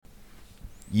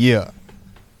Yeah.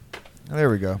 There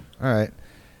we go. All right.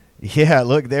 Yeah,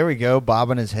 look, there we go.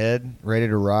 Bobbing his head, ready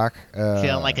to rock.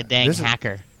 Feeling like a dang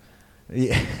hacker.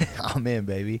 Yeah, I'm in,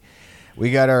 baby.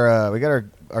 We got our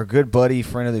good buddy,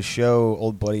 friend of the show,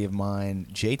 old buddy of mine,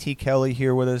 JT Kelley,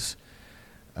 here with us.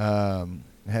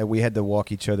 We had to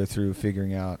walk each other through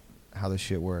figuring out how this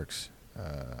shit works.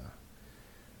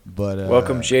 But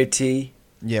welcome, JT.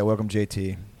 Yeah, welcome,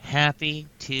 JT. Happy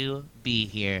to be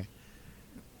here.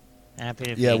 Happy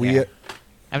to be here. Yeah,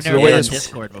 I've never been on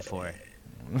Discord before.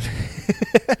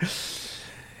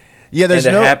 Yeah, there's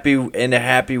a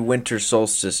happy winter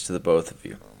solstice to the both of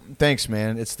you. Thanks,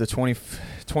 man. It's the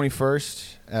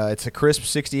 21st. It's a crisp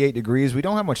 68 degrees. We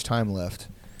don't have much time left.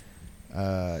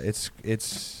 It's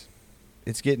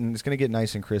gonna get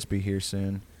nice and crispy here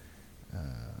soon,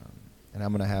 and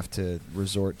I'm gonna have to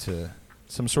resort to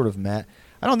some sort of I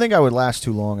don't think I would last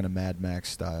too long in a Mad Max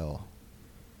style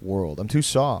world. I'm too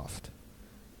soft.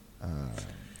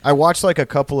 I watched like a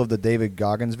couple of the David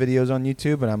Goggins videos on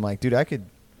YouTube, and I'm like, dude,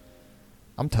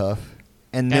 I'm tough.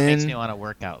 And that makes me want to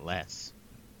work out less.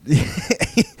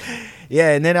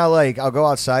 Yeah, and then I'll go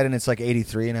outside and it's like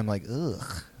 83, and I'm like,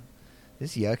 ugh,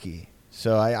 this is yucky.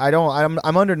 So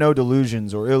I'm under no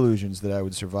delusions or illusions that I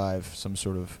would survive some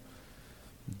sort of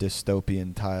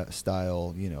dystopian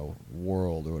style,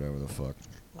 world or whatever the fuck.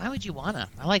 Why would you wanna?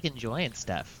 I like enjoying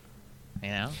stuff,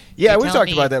 Yeah, we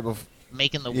talked about that before.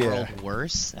 Making the world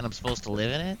worse, and I'm supposed to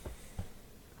live in it.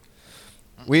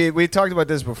 We talked about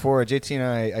this before. JT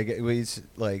and we used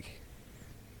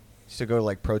to go to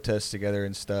like protests together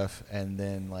and stuff, and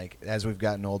then like as we've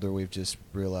gotten older, we've just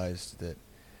realized that,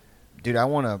 dude, I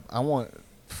want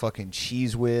fucking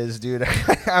cheese whiz, dude.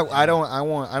 I don't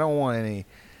want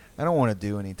to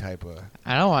do any type of.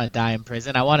 I don't want to die in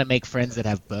prison. I want to make friends that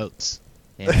have boats.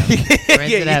 Friends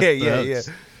that have boats.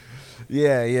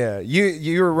 Yeah.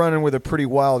 You were running with a pretty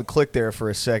wild click there for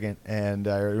a second, and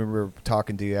I remember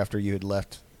talking to you after you had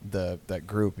left that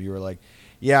group. You were like,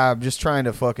 "Yeah, I'm just trying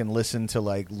to fucking listen to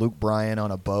like Luke Bryan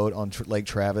on a boat on Lake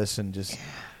Travis and just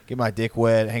get my dick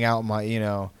wet, hang out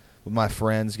with with my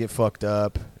friends, get fucked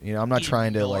up. I'm not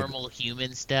trying to normal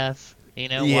human stuff.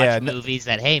 Watch movies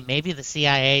that, hey, maybe the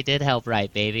CIA did help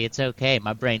right, baby. It's okay.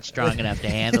 My brain's strong enough to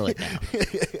handle it now."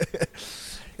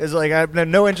 It's like I have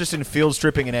no interest in field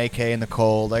stripping an AK in the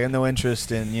cold. I have no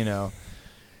interest in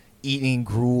eating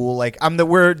gruel. Like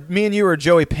me and you are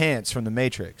Joey Pants from The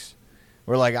Matrix.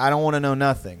 We're like, I don't want to know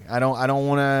nothing. I don't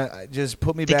want to just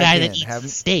put me back in. The guy that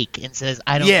eats steak and says,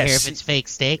 I don't care if it's fake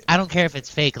steak. I don't care if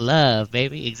it's fake love,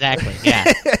 baby. Exactly.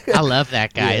 Yeah, I love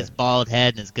that guy. His bald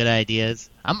head and his good ideas.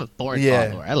 I'm a born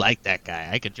follower. I like that guy.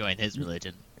 I could join his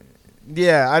religion.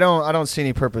 Yeah, I don't see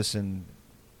any purpose in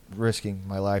risking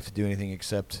my life to do anything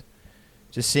except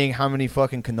just seeing how many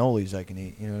fucking cannolis I can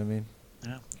eat. You know what I mean?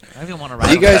 Yeah. I even want to.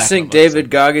 Do you guys think David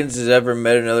Goggins has ever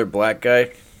met another black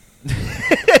guy?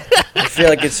 I feel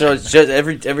like it's just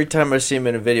every time I see him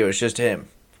in a video, it's just him.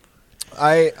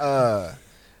 I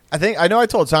think I know I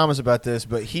told Thomas about this,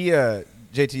 but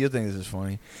JT, you'll think this is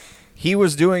funny. He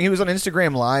was on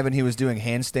Instagram Live and he was doing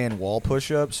handstand wall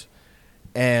push-ups,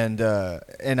 and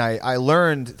I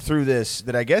learned through this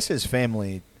that I guess his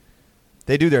family,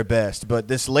 they do their best, but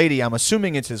this lady, I'm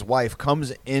assuming it's his wife,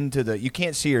 comes into you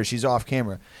can't see her, she's off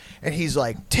camera, and he's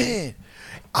like, 10.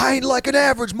 I ain't like an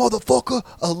average motherfucker.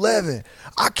 11.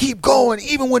 I keep going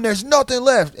even when there's nothing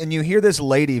left. And you hear this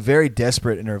lady very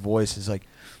desperate in her voice is like,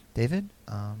 David,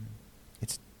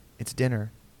 it's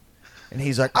dinner. And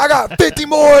he's like, I got 50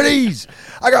 more of these.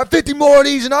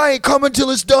 And I ain't coming till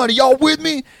it's done. Are y'all with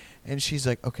me? And she's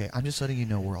like, okay, I'm just letting you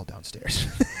know we're all downstairs.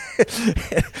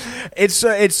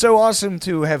 It's so awesome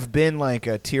to have been like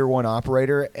a tier 1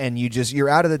 operator, and you're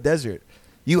out of the desert.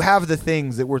 You have the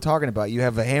things that we're talking about. You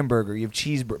have a hamburger, you have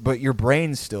cheeseburger, but your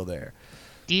brain's still there.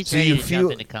 He's ready to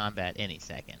jump into combat any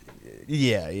second.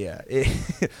 Yeah.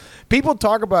 People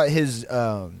talk about his,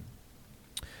 guys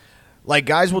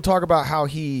will talk about how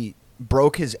he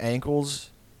broke his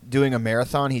ankles doing a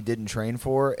marathon he didn't train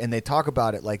for, and they talk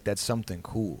about it like that's something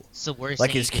cool. It's the worst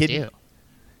like thing you could do.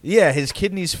 Yeah, his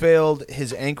kidneys failed,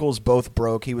 his ankles both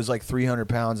broke. He was like 300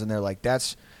 pounds, and they're like,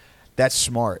 that's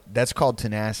smart. That's called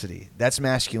tenacity. That's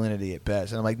masculinity at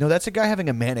best. And I'm like, no, that's a guy having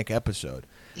a manic episode.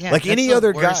 Yeah, like any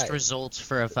other guy. Worst results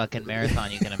for a fucking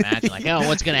marathon you can imagine. Like, oh,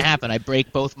 what's gonna happen? I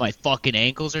break both my fucking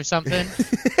ankles or something.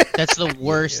 That's the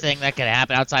worst thing that could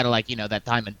happen outside of that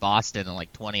time in Boston in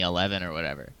like 2011 or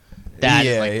whatever. That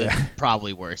is the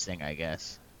probably worst thing, I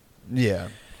guess. Yeah.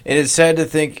 And it's sad to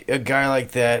think a guy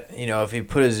like that, if he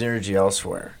put his energy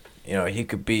elsewhere, he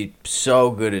could be so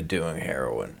good at doing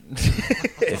heroin.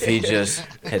 If he just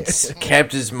had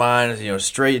kept his mind,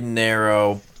 straight and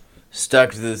narrow,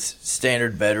 stuck to this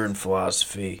standard veteran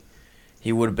philosophy,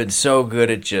 he would have been so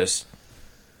good at just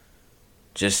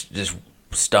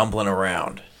stumbling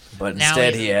around. But Now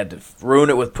instead, he had to ruin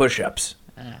it with push-ups.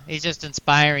 He's just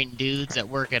inspiring dudes that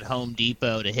work at Home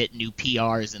Depot to hit new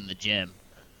PRs in the gym.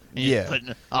 And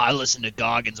he's I listen to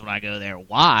Goggins when I go there.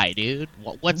 Why, dude?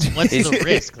 What's the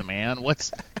risk, man?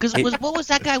 What was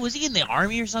that guy? Was he in the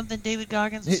Army or something, David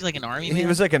Goggins? Was he like an Army man? He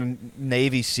was like a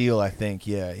Navy SEAL, I think.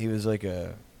 Yeah, he was like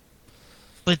a...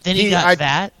 But then he got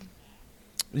fat?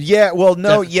 Yeah, well,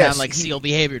 no, Doesn't yes. sound like SEAL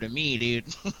behavior to me, dude.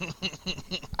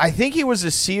 I think he was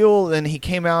a SEAL, then he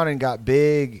came out and got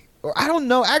big. Or I don't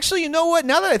know. Actually, you know what?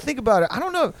 Now that I think about it, I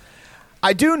don't know.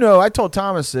 I do know. I told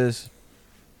Thomas this.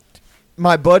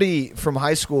 My buddy from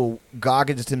high school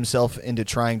Goggins himself into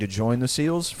trying to join the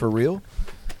SEALs for real.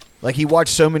 Like, he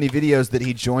watched so many videos that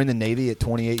he joined the Navy at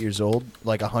 28 years old,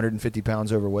 like 150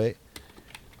 pounds overweight.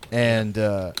 And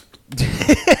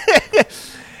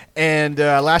and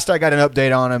last I got an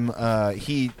update on him,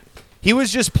 he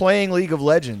was just playing League of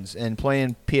Legends and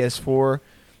playing PS4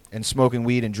 and smoking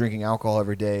weed and drinking alcohol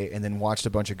every day, and then watched a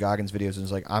bunch of Goggins videos and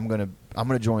was like, I'm gonna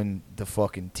join the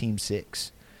fucking Team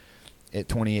 6 at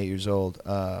 28 years old.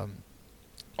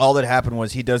 All that happened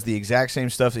was he does the exact same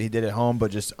stuff that he did at home,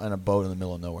 but just on a boat in the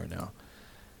middle of nowhere now.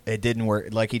 It didn't work.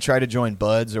 Like, he tried to join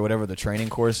Buds or whatever the training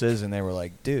course is, and they were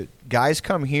like, dude, guys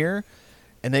come here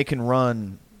and they can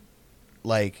run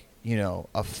like, you know,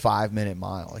 a 5-minute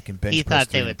mile. Like, can bench press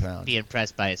 300 pounds. He thought they would be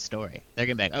impressed by his story. They're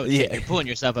going to be like, oh, shit, you're pulling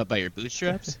yourself up by your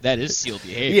bootstraps? That is SEAL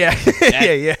behavior.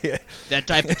 Yeah. Yeah. That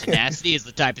type of tenacity is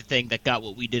the type of thing that got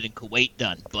what we did in Kuwait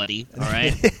done, buddy. All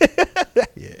right?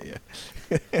 Yeah.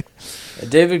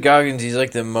 David Goggins, he's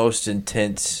like the most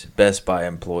intense Best Buy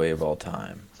employee of all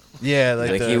time. Yeah,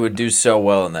 like he would do so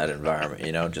well in that environment,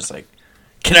 you know, just like,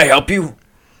 can I help you?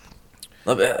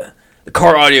 The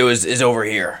car audio is over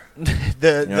here.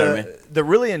 The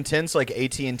really intense, like,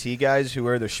 AT&T guys who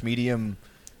wear the Schmedium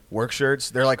work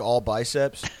shirts, they're like all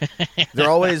biceps. They're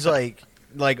always like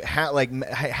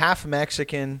half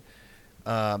Mexican.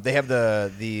 They have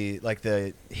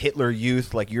the Hitler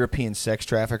Youth, like, European sex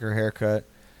trafficker haircut.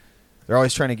 They're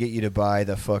always trying to get you to buy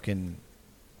the fucking,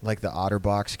 like, the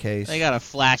OtterBox case. They got a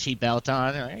flashy belt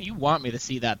on. They're like, you want me to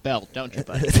see that belt, don't you,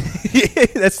 buddy?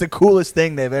 That's the coolest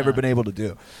thing they've ever been able to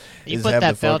do. You put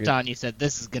that belt on, you said,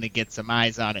 this is going to get some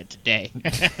eyes on it today.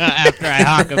 After I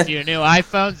hawk a few new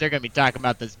iPhones, they're going to be talking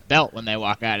about this belt when they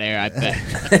walk out of there, I bet.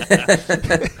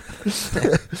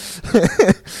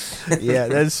 Yeah,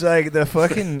 that's like the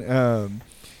fucking...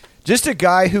 just a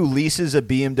guy who leases a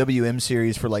BMW M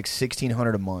Series for like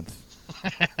 $1,600 a month.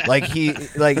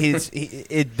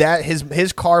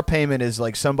 His car payment is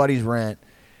like somebody's rent,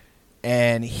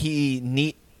 and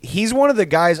he's one of the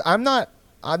guys. I'm not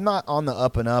on the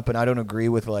up and up, and I don't agree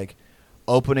with like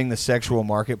opening the sexual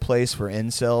marketplace for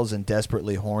incels and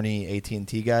desperately horny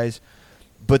AT&T guys.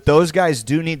 But those guys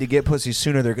do need to get pussy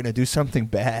sooner. They're going to do something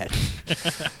bad.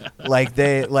 like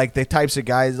the types of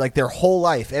guys, like, their whole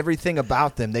life, everything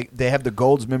about them. They have the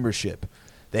Gold's membership.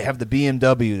 They have the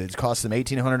BMW that costs them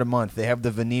 $1,800 a month. They have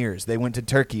the veneers. They went to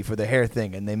Turkey for the hair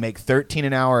thing, and they make $13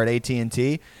 an hour at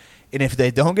AT&T. And if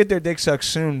they don't get their dick sucked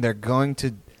soon, they're going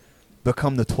to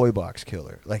become the toy box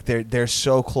killer. Like, they're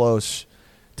so close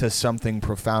to something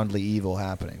profoundly evil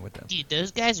happening with them. Dude,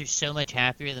 those guys are so much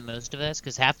happier than most of us,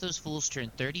 because half those fools turn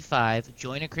 35,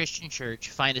 join a Christian church,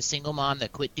 find a single mom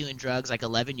that quit doing drugs like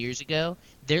 11 years ago.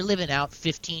 They're living out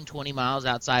 15, 20 miles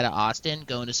outside of Austin,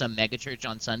 going to some mega church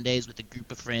on Sundays with a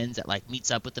group of friends that, like,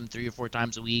 meets up with them 3 or 4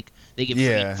 times a week. They give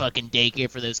free fucking daycare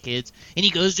for those kids. And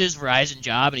he goes to his Verizon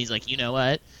job, and he's like, you know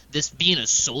what? This being a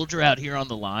soldier out here on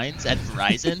the lines at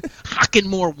Verizon, hawking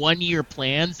more 1-year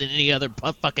plans than any other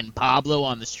fucking Pablo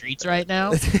on the streets right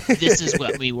now. This is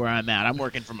where I'm at. I'm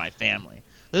working for my family.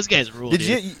 Those guys rule,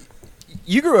 dude.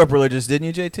 You grew up religious, didn't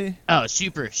you, JT? Oh,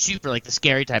 super, like the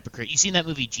scary type of Christian. You seen that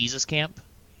movie Jesus Camp?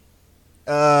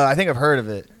 I think I've heard of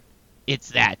it.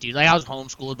 It's that, dude. Like, I was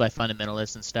homeschooled by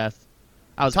fundamentalists and stuff.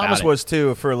 Thomas was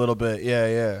too for a little bit.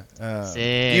 Yeah.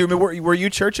 Sick. Do you remember? Were you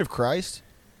Church of Christ?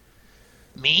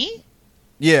 Me?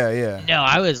 Yeah. No,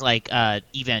 I was like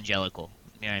evangelical.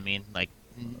 You know what I mean? Like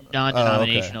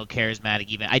non-denominational, charismatic.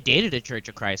 Even I dated a Church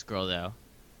of Christ girl though.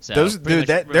 So those dude,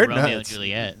 they're Romeo nuts. and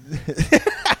Juliet.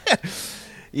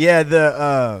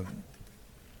 Yeah.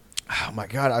 Oh my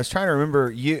God, I was trying to remember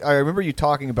you. I remember you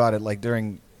talking about it like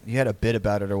during. You had a bit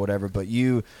about it or whatever, but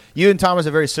you and Thomas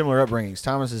have very similar upbringings.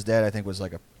 Thomas's dad, I think, was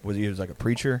like a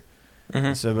preacher.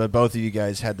 Mm-hmm. So, but both of you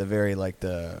guys had the very like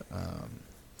the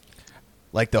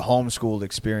homeschooled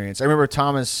experience. I remember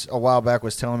Thomas a while back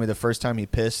was telling me the first time he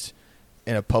pissed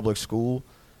in a public school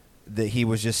that he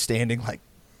was just standing like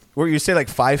Where you say like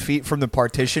 5 feet from the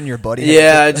partition, your buddy.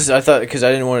 Yeah, I thought because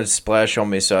I didn't want it to splash on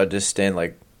me, so I'd just stand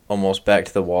like almost back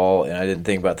to the wall, and I didn't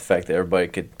think about the fact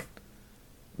that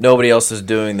nobody else is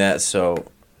doing that. So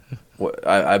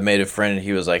I made a friend, and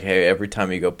he was like, "Hey, every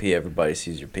time you go pee, everybody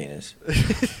sees your penis."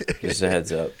 Just a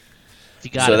heads up.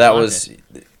 So that was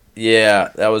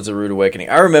a rude awakening.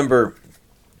 I remember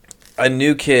I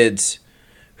knew kids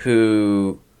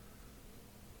who.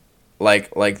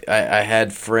 Like I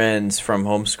had friends from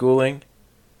homeschooling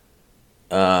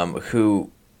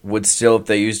who would still, if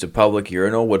they used a public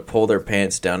urinal, would pull their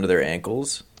pants down to their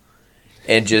ankles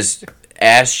and just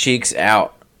ass cheeks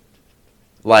out.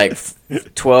 Like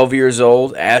 12 years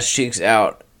old, ass cheeks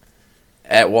out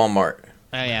at Walmart.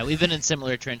 Oh, yeah, we've been in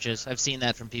similar trenches. I've seen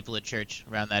that from people at church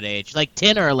around that age. Like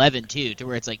 10 or 11, too, to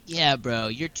where it's like, yeah, bro,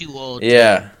 you're too old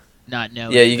to not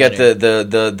know. Yeah, you got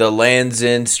the Lands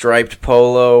End striped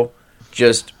polo.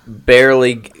 Just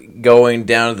barely going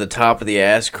down to the top of the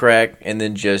ass crack, and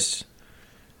then just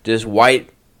white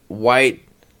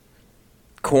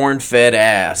corn-fed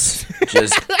ass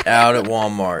just out at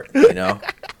Walmart, you know?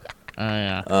 Oh,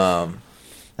 yeah.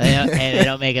 They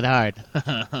don't make it hard.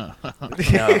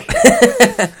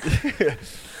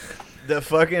 The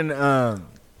fucking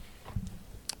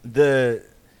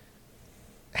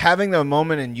having the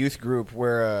moment in youth group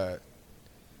where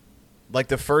like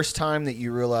the first time that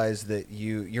you realize that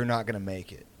you're not going to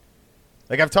make it.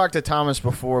 Like I've talked to Thomas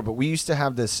before, but we used to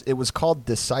have this, it was called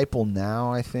Disciple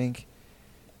Now, I think.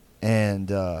 And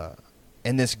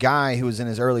this guy who was in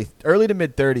his early to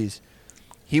mid 30s,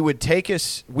 he would take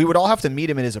us, we would all have to meet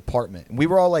him at his apartment. We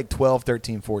were all like 12,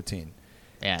 13, 14.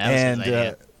 Yeah,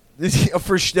 that was his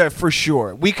for idea.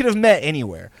 sure. We could have met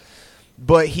anywhere.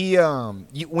 But he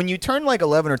when you turn like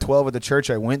 11 or 12 at the church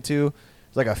I went to,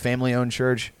 it's like a family-owned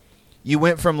church. You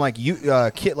went from like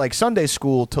like Sunday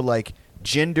school to like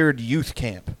gendered youth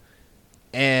camp,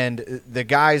 and the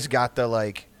guys got the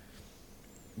like,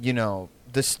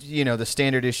 the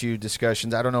standard issue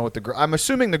discussions. I don't know what I'm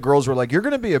assuming the girls were like, you're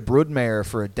going to be a broodmare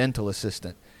for a dental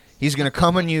assistant. He's going to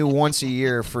come on you once a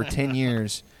year for 10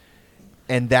 years,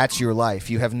 and that's your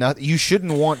life. You have nothing. You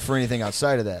shouldn't want for anything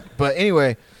outside of that. But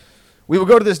anyway, we would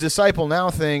go to this Disciple Now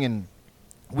thing, and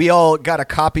we all got a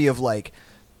copy of like.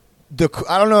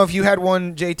 I don't know if you had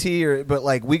one, JT, but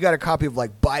like we got a copy of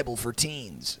like Bible for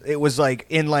Teens. It was like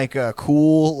in like a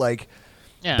cool like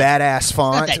badass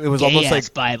font. Not that it was almost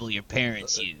like Bible your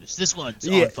parents use. This one's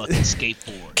on fucking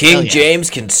skateboard. King James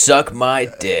can suck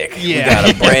my dick. Yeah. We got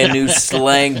a brand new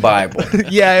slang Bible.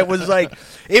 Yeah, it was like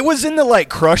it was in the like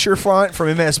Crusher font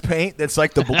from MS Paint. That's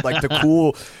like the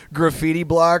cool graffiti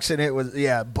blocks, and it was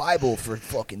Bible for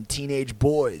fucking teenage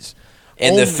boys.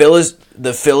 And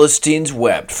the Philistines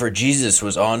wept, for Jesus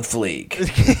was on fleek.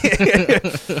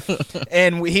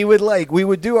 And we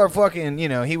would do our fucking,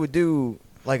 he would do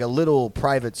like a little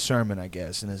private sermon, I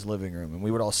guess, in his living room, and we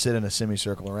would all sit in a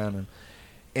semicircle around him,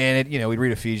 and we'd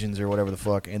read Ephesians or whatever the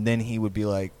fuck, and then he would be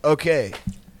like, okay,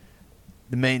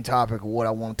 the main topic of what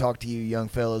I want to talk to you young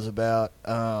fellas about,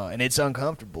 and it's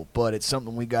uncomfortable, but it's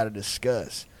something we got to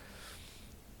discuss.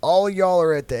 All of y'all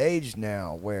are at the age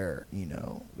now where,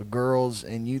 the girls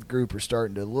in youth group are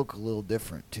starting to look a little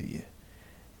different to you.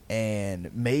 And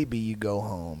maybe you go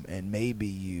home and maybe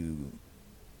you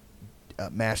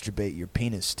masturbate your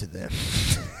penis to them.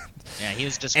 Yeah, he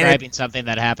was describing something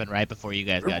that happened right before you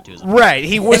guys got to his Right.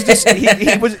 He was just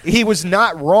he was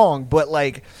not wrong, but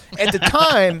like at the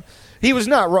time he was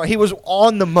not wrong. He was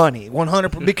on the money,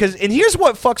 100%. Because, and here's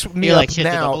what fucks me You're up like, shit,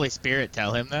 now. did the Holy Spirit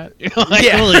tell him that? You're like,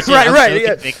 Yeah, holy shit, right, I'm right, so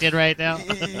yeah. convicted right now.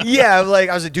 Yeah, like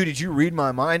I was like, dude, did you read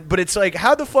my mind? But it's like,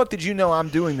 how the fuck did you know I'm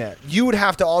doing that? You would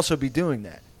have to also be doing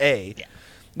that.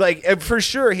 Like for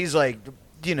sure, he's like,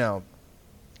 jail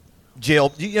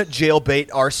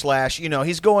bait r/.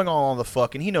 He's going on the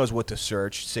fucking. He knows what to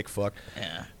search. Sick fuck.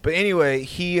 Yeah. But anyway,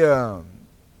 he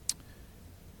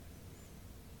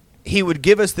would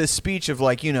give us this speech of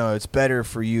like, it's better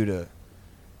for you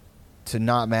to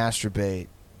not masturbate,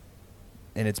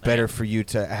 and it's better for you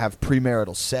to have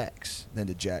premarital sex than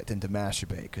to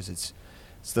masturbate, because it's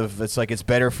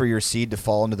better for your seed to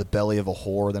fall into the belly of a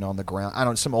whore than on the ground. I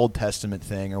don't, some Old Testament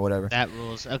thing or whatever. That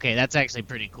rules. Okay, that's actually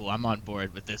pretty cool. I'm on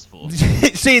board with this fool.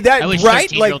 See that, I wish right?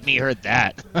 13-year-old me heard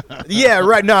that. Yeah,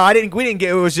 right. No, I didn't. We didn't get.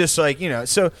 It was just like,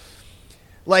 so,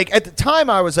 like at the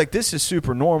time I was like, this is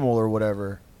super normal or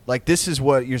whatever. Like this is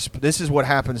what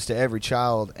happens to every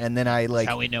child, and then I like.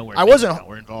 That's how we know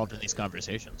we're involved in these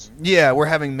conversations. Yeah, we're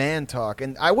having man talk,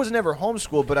 and I was never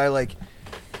homeschooled, but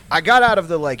I got out of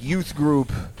the like youth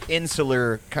group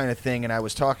insular kind of thing, and I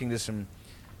was talking to some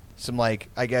like,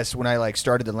 I guess when I like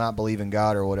started to not believe in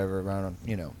God or whatever around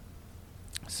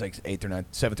It's like 8th or 9th,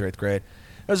 7th or 8th grade.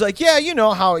 I was like, yeah, you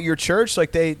know how at your church,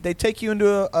 like they take you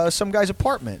into some guy's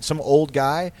apartment, some old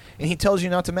guy, and he tells you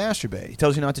not to masturbate. He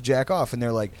tells you not to jack off. And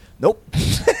they're like, nope.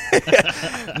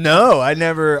 No, I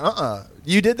never,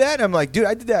 You did that? I'm like, dude,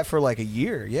 I did that for like a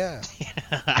year, yeah.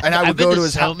 And I would go to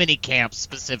his so many camps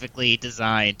specifically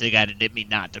designed to get me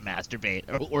not to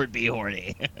masturbate or be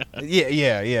horny.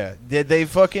 Yeah. They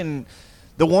fucking,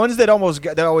 the ones that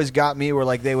always got me were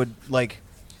like they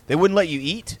wouldn't let you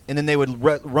eat, and then they would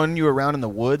run you around in the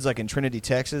woods, like in Trinity,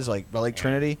 Texas, like by Lake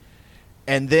Trinity.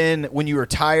 And then when you were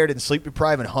tired and sleep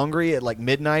deprived and hungry at like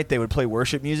midnight, they would play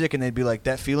worship music, and they'd be like,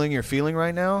 that feeling you're feeling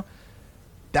right now,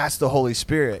 that's the Holy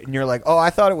Spirit. And you're like, oh, I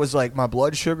thought it was like my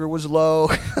blood sugar was low.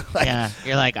 Yeah,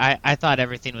 you're like, I thought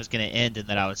everything was going to end and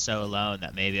that I was so alone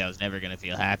that maybe I was never going to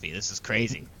feel happy. This is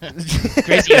crazy.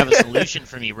 Crazy you have a solution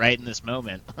for me right in this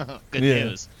moment. Good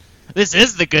news. This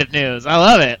is the good news. I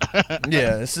love it.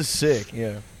 Yeah, this is sick.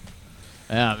 Yeah.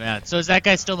 Oh, man. So is that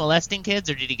guy still molesting kids,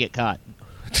 or did he get caught?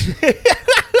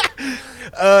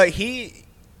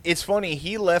 It's funny.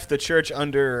 He left the church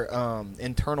under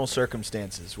internal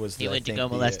circumstances. He went to go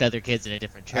molest other kids in a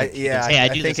different church. I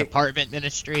do this apartment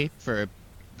ministry for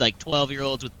like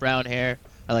 12-year-olds with brown hair.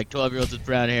 I like 12-year-olds with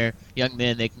brown hair. Young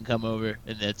men, they can come over,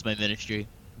 and that's my ministry.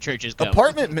 Churches come.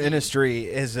 Apartment ministry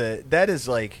is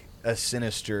like a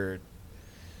sinister.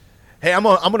 Hey, I'm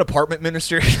an apartment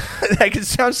minister. That could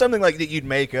sound something like that you'd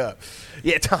make up.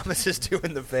 Yeah, Thomas is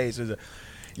doing the face.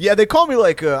 Yeah, they call me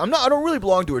like I don't really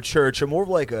belong to a church. I'm more of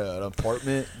like an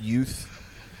apartment youth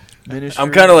ministry.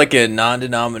 I'm kind of like a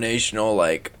non-denominational,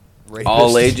 like rapist.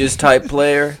 All ages type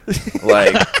player.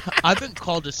 Like I've been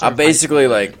called to. I basically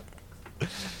like.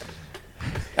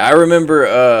 I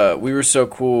remember we were so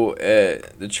cool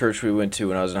at the church we went to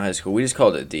when I was in high school. We just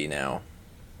called it D Now.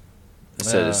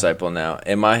 Instead of Disciple Now.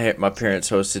 And my parents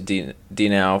hosted D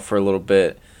Now for a little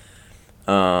bit.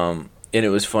 And it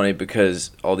was funny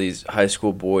because all these high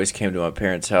school boys came to my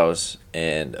parents' house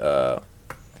and they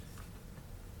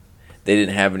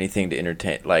didn't have anything to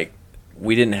entertain. Like,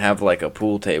 we didn't have like a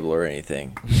pool table or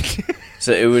anything.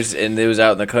 So it was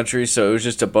out in the country, so it was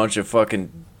just a bunch of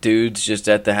fucking dudes just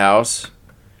at the house.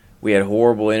 We had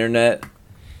horrible internet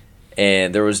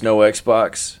and there was no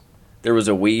Xbox. There was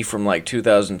a Wii from like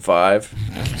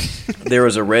 2005. There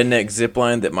was a redneck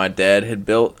zipline that my dad had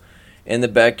built in the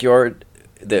backyard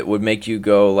that would make you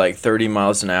go like 30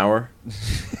 miles an hour.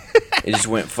 It just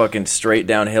went fucking straight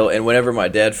downhill. And whenever my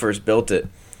dad first built it,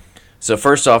 so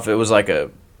first off, it was like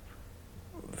a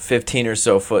 15 or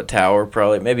so foot tower,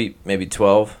 probably maybe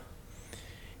 12.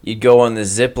 You'd go on the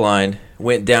zip line,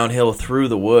 went downhill through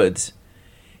the woods,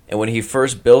 and when he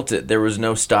first built it, there was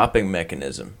no stopping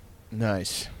mechanism.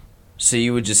 Nice. So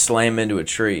you would just slam into a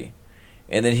tree.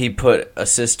 And then he put a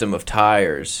system of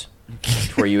tires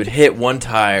where you would hit one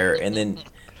tire and then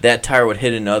that tire would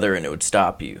hit another and it would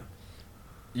stop you.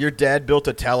 Your dad built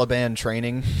a Taliban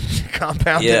training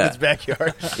compound in his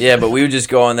backyard. Yeah, but we would just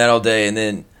go on that all day and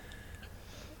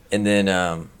then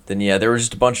there was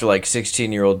just a bunch of like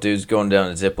 16-year-old dudes going down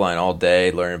a zip line all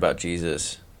day learning about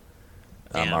Jesus.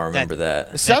 I remember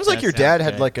that. It sounds like your dad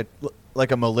had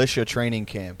like a militia training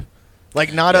camp.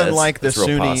 Like, not unlike the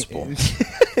Sunni.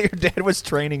 Your dad was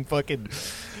training fucking,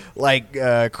 like,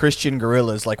 Christian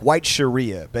guerrillas, like white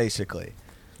Sharia, basically.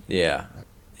 Yeah.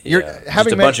 Just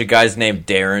a bunch of guys named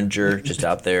Derringer just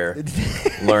out there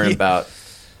learning about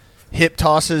hip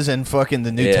tosses and fucking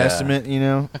the New Testament, you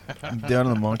know, down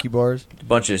on the monkey bars. A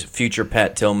bunch of future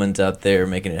Pat Tillmans out there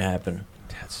making it happen.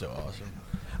 That's so awesome.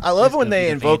 I love when they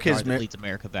invoke his... leads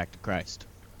America back to Christ.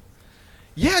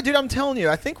 Yeah, dude, I'm telling you,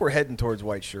 I think we're heading towards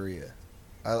white Sharia.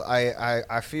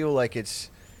 I feel like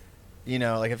it's,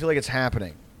 I feel like it's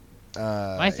happening.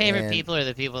 My favorite people are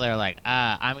the people that are like,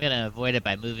 I'm going to avoid it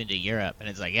by moving to Europe. And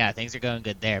it's like, yeah, things are going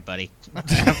good there, buddy.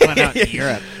 Have fun out in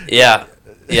Europe. Yeah,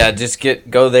 just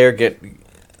go there, get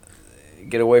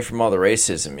away from all the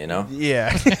racism, you know?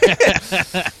 Yeah.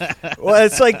 Well,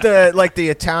 it's like the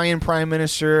Italian prime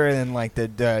minister and like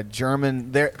the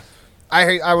German there.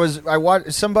 I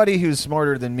watched somebody who's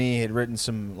smarter than me had written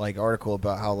some like article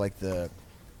about how like the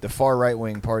far right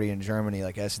wing party in Germany,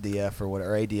 like SDF or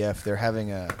whatever,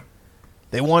 ADF,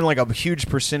 they won like a huge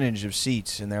percentage of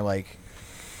seats and they're like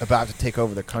about to take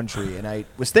over the country. And I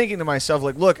was thinking to myself,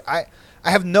 like, look, I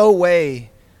have no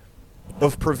way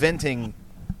of preventing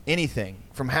anything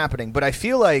from happening, but I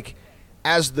feel like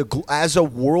as a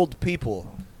world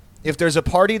people, if there's a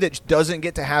party that doesn't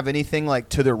get to have anything like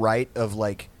to the right of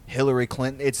like Hillary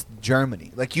Clinton, it's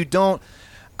Germany. Like, you don't...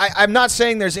 I'm not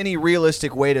saying there's any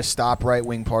realistic way to stop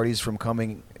right-wing parties from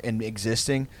coming and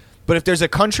existing, but if there's a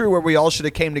country where we all should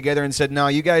have came together and said, no,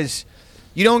 you guys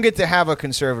You don't get to have a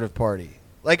conservative party.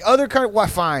 Like other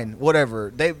fine,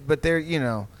 whatever. But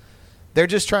they're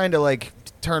just trying to like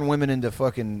turn women into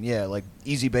fucking like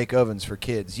easy bake ovens for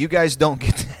kids. You guys don't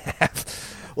get to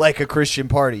have like a Christian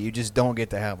party. You just don't get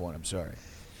to have one. I'm sorry.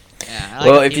 Yeah,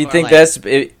 well, if you think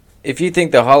if you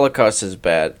think the Holocaust is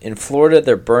bad, in Florida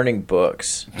they're burning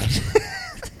books.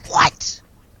 What?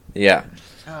 Yeah.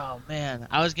 Oh man,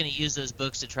 I was gonna use those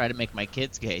books to try to make my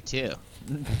kids gay too.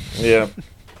 Yeah.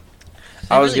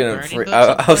 I was gonna.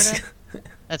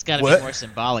 That's got to be more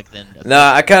symbolic than.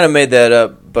 Nah, I kind of made that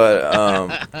up, but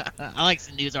I like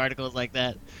some news articles like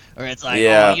that, where it's like,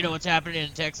 yeah. Oh, you know what's happening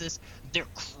in Texas? They're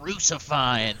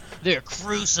crucifying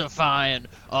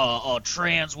a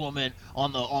trans woman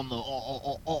on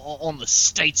the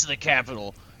states of the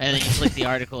Capitol, and then you click the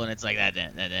article and it's like that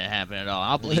didn't happen at all.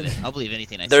 I'll believe it. I'll believe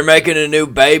anything I see. They're making a new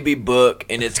baby book,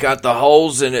 and it's got the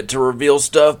holes in it to reveal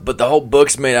stuff, but the whole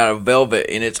book's made out of velvet,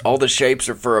 and it's all the shapes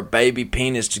are for a baby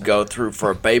penis to go through for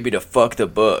a baby to fuck the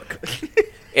book.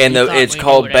 And it's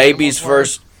called Baby's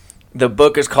First. The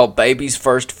book is called Baby's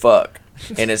First Fuck.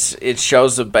 And it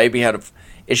shows the baby how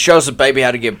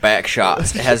to get back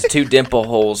shots. It has 2 dimple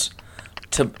holes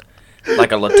to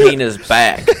like a Latina's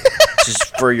back,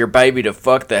 just for your baby to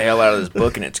fuck the hell out of this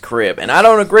book in its crib. And I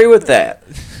don't agree with that.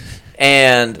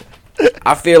 And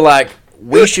I feel like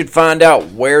we should find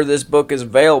out where this book is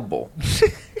available.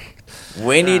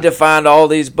 We need to find all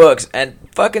these books and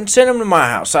fucking send them to my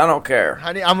house. I don't care.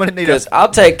 Honey, I'm gonna need because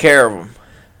I'll take care of them.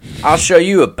 I'll show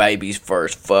you a baby's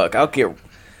first fuck. I'll get.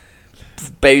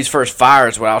 Baby's First Fire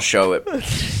is what I'll show it.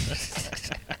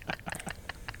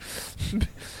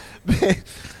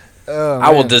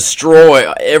 I will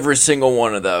destroy every single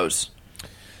one of those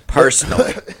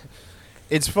personally.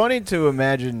 It's funny to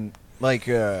imagine, like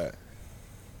all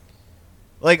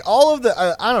of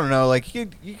the I don't know, like you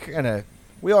kind of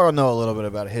we all know a little bit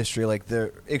about history. Like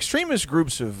the extremist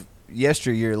groups of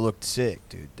yesteryear looked sick,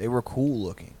 dude. They were cool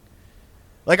looking.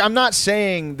 Like, I'm not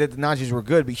saying that the Nazis were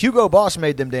good, but Hugo Boss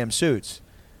made them damn suits.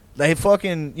 They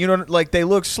fucking, like, they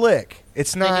look slick.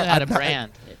 It's not... They knew how to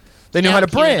brand. They knew how to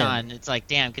brand. It's like,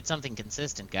 damn, get something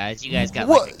consistent, guys. You guys got,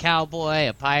 like, a cowboy,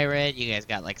 a pirate. You guys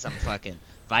got, like, some fucking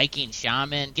Viking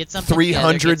shaman. Get something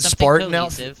 300 something Spartan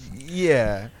outfit.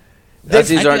 Yeah.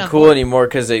 Nazis aren't cool anymore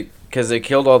because they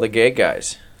killed all the gay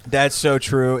guys. That's so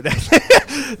true.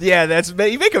 Yeah,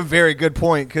 you make a very good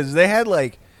point, because they had,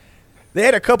 like... They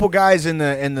had a couple guys in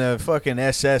the fucking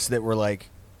SS that were like,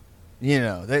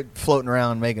 they floating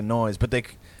around making noise, but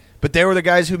they were the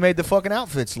guys who made the fucking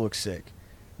outfits look sick.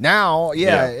 Now,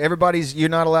 you're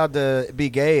not allowed to be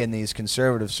gay in these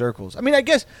conservative circles. I mean, I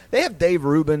guess they have Dave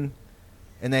Rubin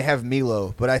and they have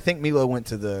Milo, but I think Milo went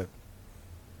to the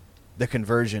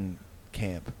conversion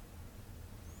camp.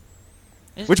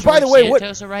 Which, by the way,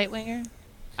 Santos a right winger?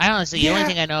 I honestly, the only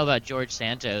thing I know about George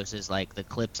Santos is like the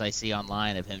clips I see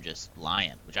online of him just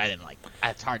lying, which I didn't like.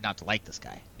 It's hard not to like this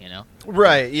guy,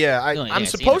 Right? Yeah, I'm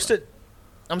supposed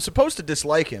to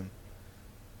dislike him,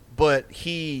 but if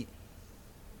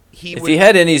he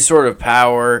had any sort of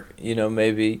power,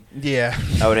 maybe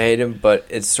I would hate him. But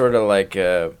it's sort of like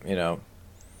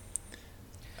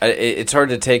it's hard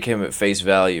to take him at face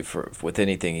value with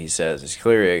anything he says. He's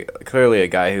clearly a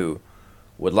guy who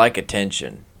would like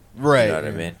attention. Right. You know what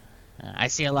I mean? I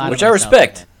see a lot which of I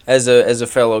respect as a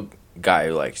fellow guy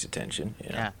who likes attention.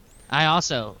 Yeah. I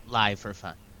also lie for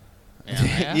fun.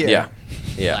 Yeah.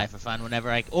 Lie for fun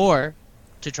whenever or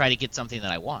to try to get something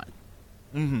that I want.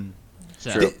 Mm-hmm.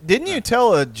 So, didn't you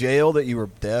tell a jail that you were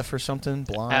deaf or something,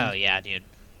 blind? Oh yeah, dude.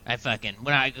 I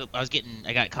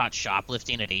got caught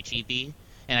shoplifting at HEB,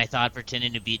 and I thought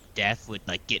pretending to be deaf would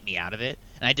like get me out of it,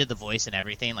 and I did the voice and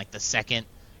everything. Like the second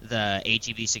the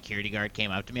HEB security guard came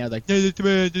up to me, I was like, thinking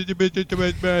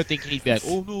he'd be like,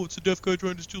 oh no, it's a deaf guy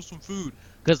trying to steal some food.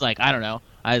 Because, like, I don't know,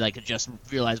 I, like, just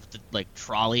realized what the, like,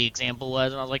 trolley example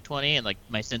was when I was, like, 20, and, like,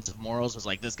 my sense of morals was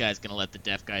like, this guy's gonna let the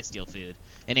deaf guy steal food.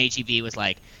 And HEB was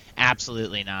like,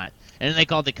 absolutely not. And then they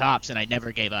called the cops, and I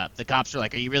never gave up. The cops were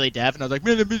like, are you really deaf? And I was like,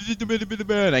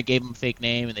 and I gave them a fake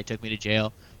name, and they took me to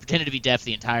jail. Pretended to be deaf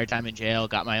the entire time in jail,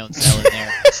 got my own cell in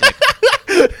there. Sick.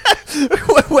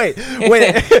 Wait.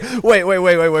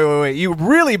 You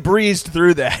really breezed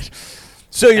through that.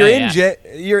 So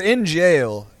you're in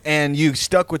jail, and you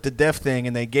stuck with the deaf thing,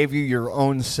 and they gave you your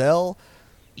own cell?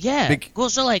 Yeah. Well,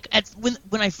 so like when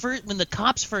the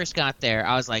cops first got there,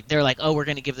 I was like, they're like, oh, we're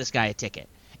gonna give this guy a ticket,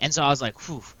 and so I was like,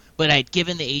 whew. But I'd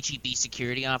given the HEB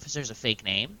security officers a fake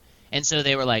name, and so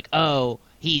they were like, oh,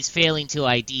 he's failing to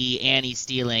ID and he's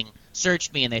stealing.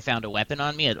 Searched me, and they found a weapon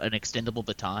on me, an extendable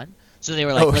baton. So they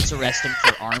were like, let's arrest him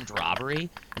for armed robbery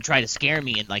and try to scare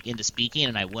me and like into speaking.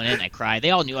 And I went in and I cried. They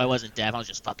all knew I wasn't deaf. I was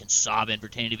just fucking sobbing,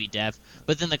 pretending to be deaf.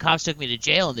 But then the cops took me to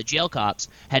jail, and the jail cops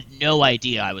had no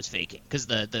idea I was faking because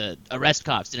the arrest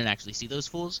cops didn't actually see those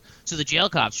fools. So the jail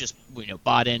cops just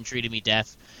bought in, treated me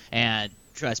deaf. And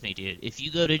trust me, dude, if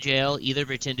you go to jail, either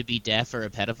pretend to be deaf or a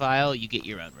pedophile, you get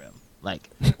your own room. Like,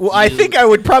 well, I think I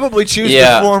would probably choose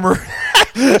the former.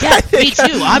 Yeah, me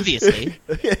too, obviously.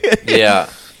 Yeah.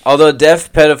 Although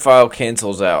deaf pedophile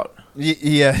cancels out.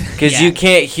 Yeah. Because you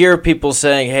can't hear people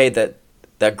saying, hey,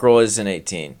 that girl isn't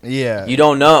 18. Yeah. You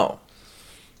don't know.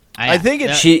 I think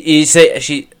it's...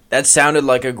 That sounded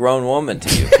like a grown woman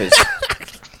to you, because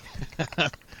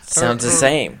sounds the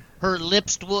same. Her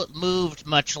lips moved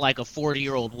much like a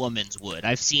 40-year-old woman's would.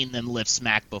 I've seen them lip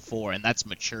smack before, and that's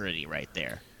maturity right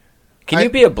there. Can you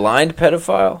be a blind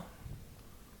pedophile?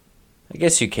 I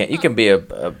guess you can. You can be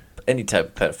a any type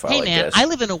of pedophile. Hey man, I guess. I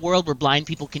live in a world where blind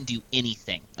people can do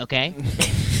anything. Okay.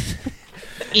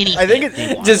 Anything. I think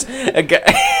it's just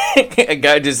a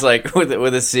guy just like with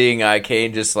a seeing eye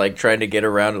cane, just like trying to get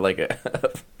around like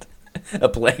a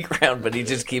playground, but he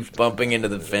just keeps bumping into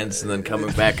the fence and then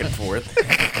coming back and forth,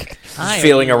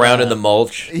 feeling around in the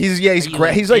mulch. He's he's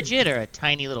like midget or a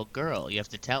tiny little girl. You have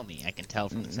to tell me. I can tell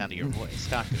from the sound of your voice.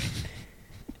 Talk to me.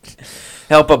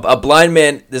 Help! A blind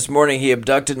man this morning. He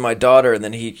abducted my daughter, and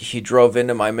then he drove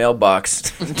into my mailbox.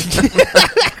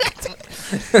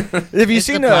 Have you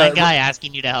seen a blind guy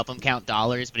asking you to help him count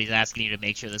dollars, but he's asking you to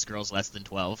make sure this girl's less than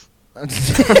 12?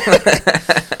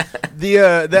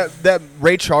 That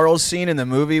Ray Charles scene in the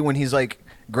movie when he's like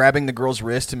grabbing the girl's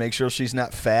wrist to make sure she's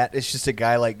not fat. It's just a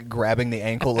guy like grabbing the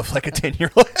ankle of like a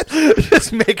 10-year-old,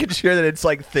 just making sure that it's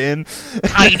like thin.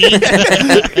 Tiny.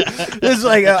 It's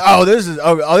like this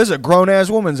is a grown ass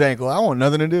woman's ankle. I want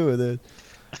nothing to do with it.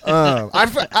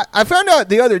 I found out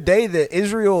the other day that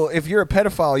Israel, if you're a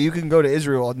pedophile, you can go to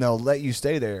Israel and they'll let you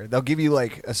stay there. They'll give you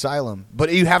like asylum,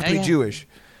 but you have to be Jewish.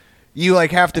 You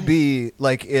like have to be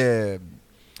like it's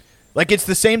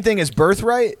the same thing as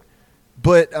birthright,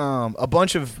 but a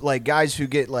bunch of like guys who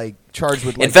get like charged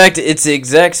with. Like, in fact, it's the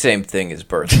exact same thing as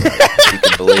birthright. If you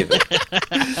can believe it.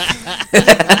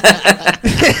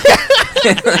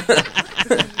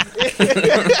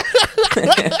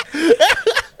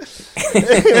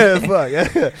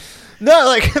 Fuck. No,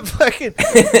 like fucking.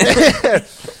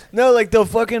 No, like they'll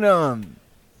fucking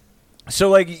So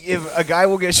like if a guy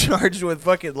will get charged with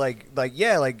fucking like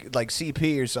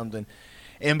CP or something,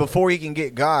 and before he can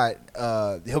get got,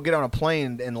 he'll get on a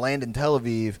plane and land in Tel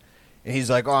Aviv, and he's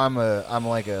like, I'm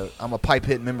a pipe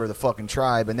hitting member of the fucking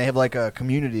tribe, and they have like a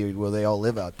community where they all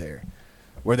live out there,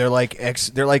 where they're like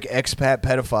expat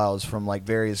pedophiles from like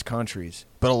various countries,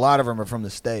 but a lot of them are from the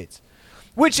States.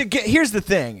 Which here's the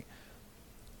thing,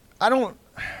 I know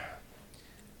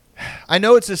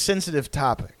it's a sensitive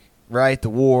topic, right? The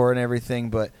war and everything,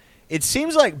 but it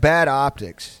seems like bad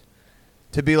optics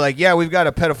to be like, yeah, we've got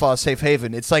a pedophile safe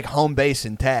haven. It's like home base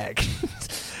and tag.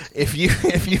 if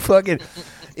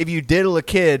you diddle a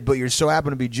kid, but you're so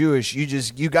happen to be Jewish,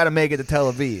 you got to make it to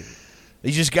Tel Aviv.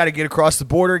 You just got to get across the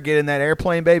border, get in that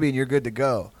airplane, baby, and you're good to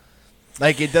go.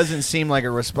 Like, it doesn't seem like a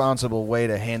responsible way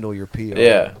to handle your PO.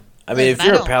 Yeah. I mean, if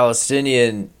you're a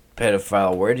Palestinian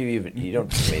pedophile, where do you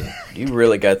you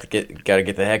really got to get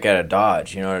the heck out of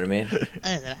Dodge, you know what I mean?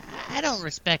 I don't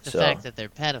respect the fact that they're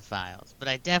pedophiles, but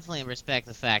I definitely respect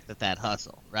the fact that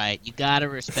hustle, right? You gotta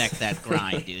respect that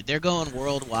grind, dude. They're going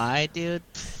worldwide, dude.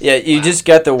 Yeah, you just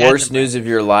got the worst news of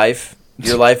your life.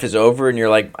 Your life is over, and you're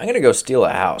like, I'm gonna go steal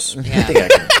a house. Yeah. I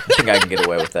think I can get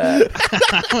away with that.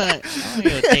 I'm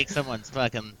gonna take someone's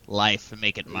fucking life and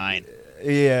make it mine.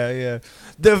 Yeah.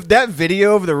 That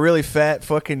video of the really fat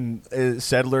fucking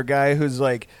settler guy who's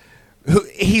like,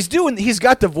 he's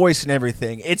got the voice and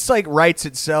everything. It's like writes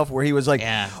itself where he was like,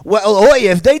 well,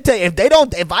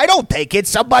 if I don't take it,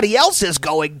 somebody else is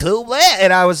going to.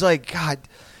 And I was like, God,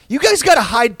 you guys got to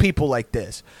hide people like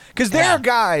this, because there are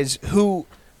guys who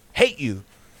hate you.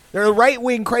 There are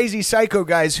right-wing crazy psycho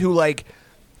guys who like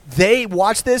they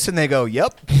watch this and they go,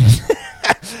 yep.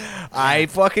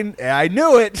 I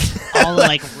knew it. All the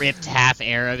like ripped half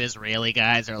Arab Israeli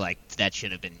guys are like, that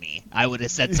should have been me. I would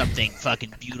have said something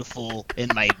fucking beautiful in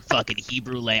my fucking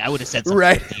Hebrew language. I would have said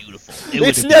something beautiful.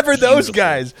 It's never those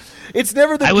guys. It's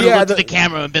never the. I would have looked at the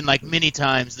camera and been like, many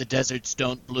times the deserts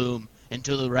don't bloom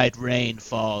until the right rain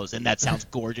falls, and that sounds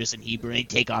gorgeous in Hebrew. And he'd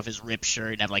take off his ripped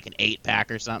shirt and have like an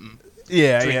 8-pack or something.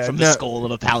 Drink from the skull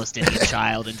of a Palestinian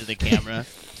child into the camera.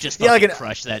 Just fucking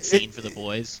crush that scene for the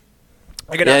boys.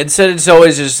 Yeah, instead it's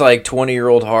always just like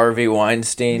 20-year-old Harvey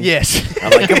Weinstein. Yes.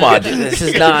 I'm like, come on, dude, this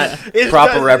is not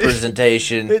proper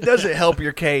representation. It doesn't help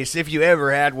your case if you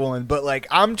ever had one, but like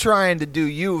I'm trying to do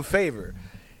you a favor.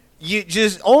 You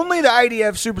just only the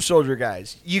IDF super soldier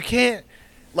guys. You can't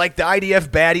like the IDF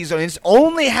baddies on Insta,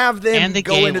 only have them and the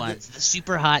go gay into ones, the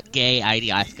super hot gay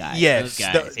IDF guys. Yes,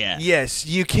 those guys, yeah. Yes,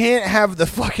 you can't have the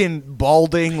fucking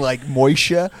balding like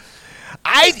Moisha.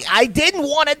 I didn't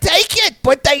want to take it,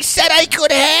 but they said I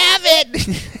could have it.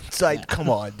 It's like, come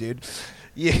on, dude.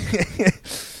 Yeah.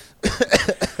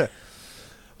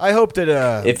 I hope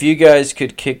that if you guys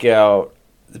could kick out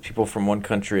the people from one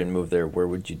country and move there, where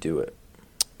would you do it?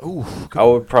 Ooh, I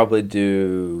would probably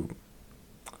do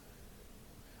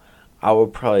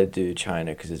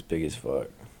China because it's big as fuck.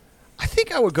 I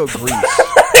think I would go Greece.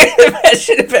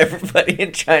 Imagine if everybody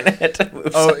in China had to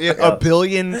move. Oh, yeah, a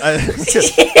billion. Yeah,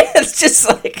 it's just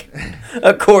like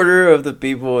a quarter of the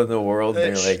people in the world.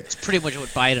 And they're like, it's pretty much what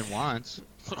Biden wants.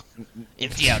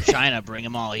 Empty out China, bring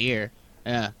them all here.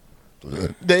 Yeah.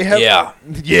 They have. yeah.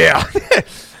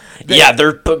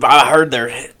 I heard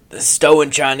they're stowing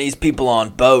Chinese people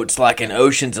on boats like in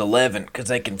Ocean's 11 because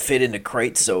they can fit into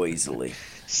crates so easily.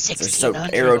 They're so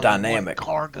aerodynamic.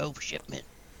 Cargo shipment.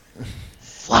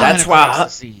 That's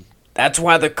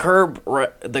why the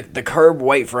curb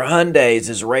weight for Hyundais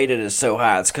is rated as so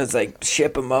high. It's because they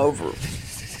ship them over.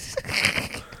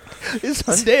 Is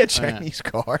Hyundai a Chinese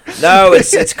car? No,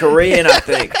 it's Korean, I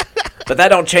think. But that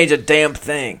don't change a damn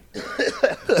thing.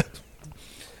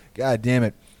 God damn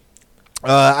it!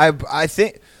 I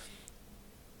think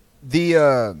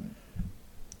the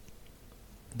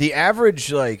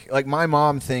average like my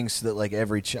mom thinks that like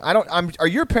every are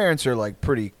your parents are like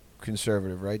pretty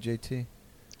conservative, right, JT?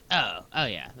 Oh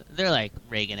yeah, they're like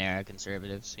Reagan era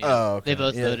conservatives. You know? Oh, okay. They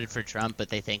both voted for Trump, but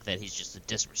they think that he's just a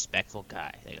disrespectful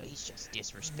guy. They go, he's just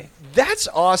disrespectful. That's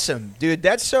awesome, dude.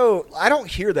 That's so I don't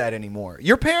hear that anymore.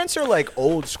 Your parents are like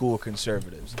old school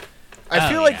conservatives. I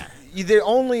feel like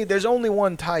there's only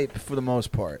one type for the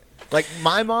most part. Like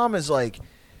my mom is like,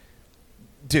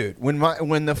 dude, when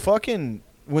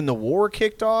the war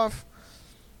kicked off,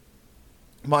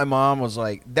 my mom was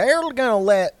like, they're gonna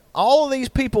let all of these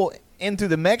people into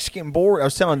the Mexican border. I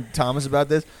was telling Thomas about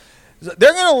this.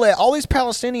 They're going to let all these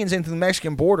Palestinians into the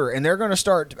Mexican border, and they're going to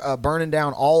start burning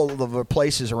down all of the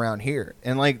places around here.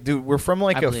 And like, dude, we're from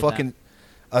like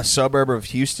a suburb of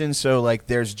Houston, so like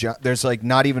there's like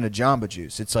not even a Jamba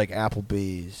Juice. It's like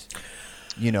Applebee's,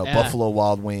 Buffalo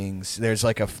Wild Wings. There's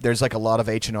like a lot of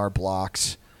H&R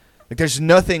Blocks. Like there's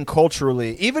nothing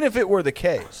culturally, even if it were the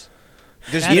case.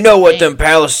 You know what them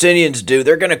Palestinians do?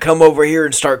 They're going to come over here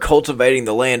and start cultivating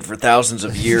the land for thousands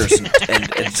of years and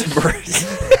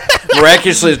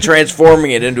miraculously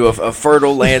transforming it into a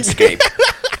fertile landscape.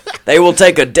 They will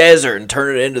take a desert and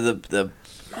turn it into the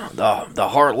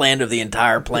heartland of the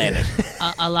entire planet.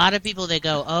 A lot of people, they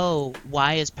go, oh,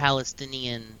 why is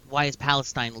Palestine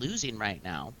losing right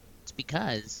now? It's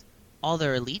because all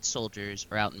their elite soldiers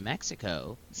are out in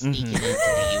Mexico sneaking into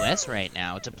the U.S. right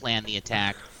now to plan the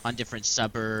attack on different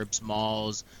suburbs,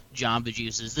 malls, Jamba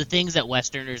Juices, the things that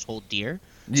Westerners hold dear.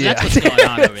 So that's what's going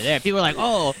on over there. People are like,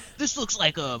 oh, this looks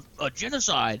like a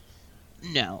genocide.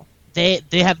 No. They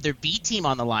have their B team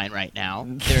on the line right now.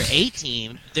 Their A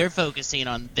team, they're focusing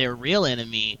on their real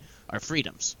enemy, our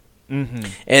freedoms. Mm-hmm.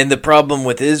 And the problem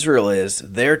with Israel is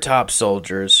their top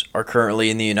soldiers are currently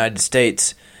in the United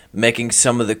States making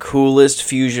some of the coolest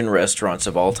fusion restaurants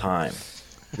of all time.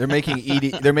 They're making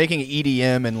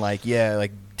EDM and like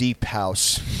deep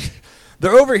house.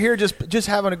 They're over here just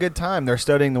having a good time. They're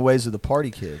studying the ways of the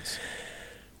party kids.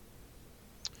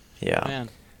 Yeah. Man.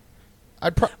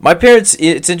 My parents,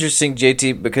 it's interesting,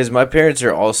 JT, because my parents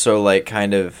are also like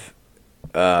kind of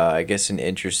I guess an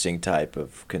interesting type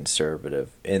of conservative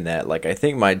in that like I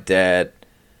think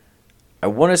I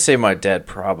want to say my dad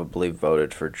probably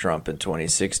voted for Trump in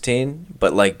 2016,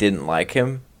 but like didn't like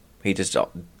him. He just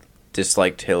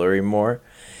disliked Hillary more.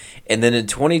 And then in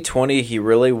 2020, he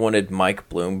really wanted Mike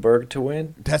Bloomberg to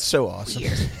win. That's so awesome.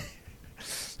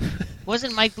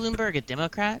 Wasn't Mike Bloomberg a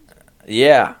Democrat?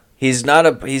 Yeah, he's not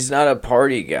a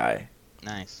party guy.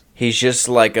 Nice. He's just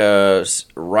like a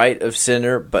right of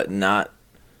center, but not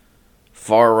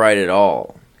far right at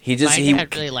all. He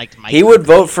really liked Mike. He would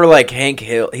vote for like Hank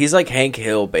Hill. He's like Hank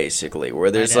Hill basically,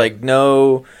 where there's like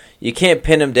no, you can't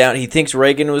pin him down. He thinks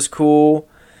Reagan was cool.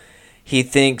 He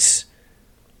thinks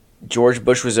George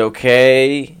Bush was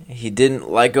okay. He didn't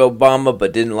like Obama,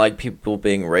 but didn't like people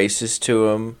being racist to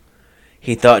him.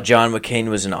 He thought John McCain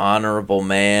was an honorable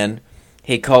man.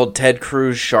 He called Ted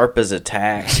Cruz sharp as a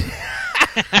tack.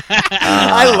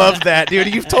 I love that,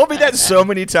 dude. You've told me that so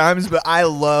many times, but I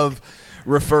love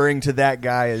referring to that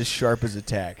guy as sharp as a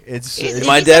tack. It's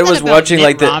My dad was watching Mitt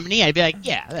like the Romney. I'd be like,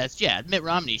 Mitt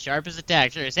Romney, sharp as a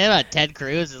tack. Sure. Say about Ted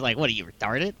Cruz is like, what are you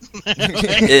retarded?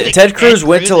 Ted Cruz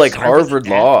went to like Harvard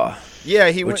Law.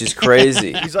 Yeah, which is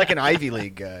crazy. He's like an Ivy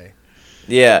League guy.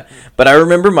 Yeah, but I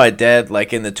remember my dad,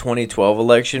 like, in the 2012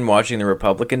 election, watching the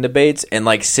Republican debates, and,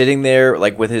 like, sitting there,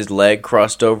 like, with his leg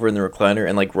crossed over in the recliner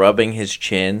and, like, rubbing his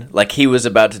chin, like he was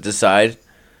about to decide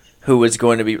who was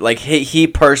going to be, like, he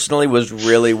personally was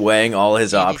really weighing all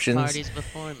his options. Parties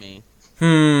before me.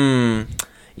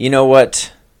 You know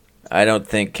what? I don't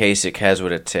think Kasich has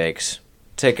what it takes.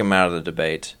 Take him out of the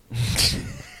debate.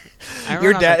 I remember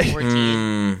Your when I dad. was like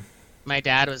 14, my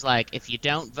dad was like, if you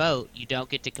don't vote, you don't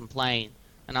get to complain.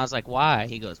 And I was like, why?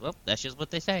 He goes, well, that's just what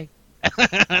they say. I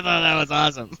thought that was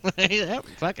awesome.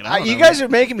 Fucking, You guys are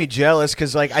making me jealous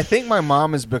because, like, I think my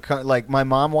mom has become, like, my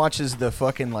mom watches the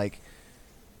fucking, like,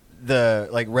 the,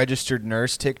 like, registered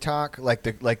nurse TikTok, like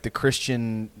the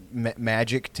Christian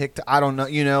magic TikTok. I don't know,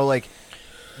 you know, like,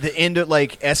 the end of,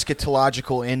 like,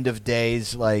 eschatological end of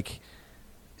days, like,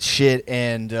 shit,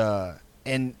 and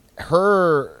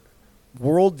her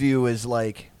worldview is,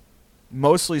 like,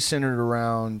 mostly centered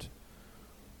around,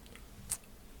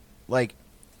 like,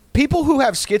 people who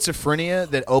have schizophrenia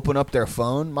that open up their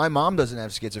phone. My mom doesn't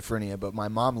have schizophrenia, but my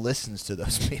mom listens to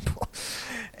those people.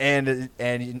 And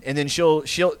then she'll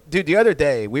dude, the other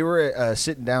day we were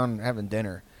sitting down having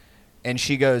dinner, and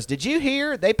she goes, "Did you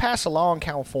hear they pass a law in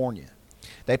California?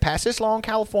 They pass this law in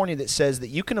California that says that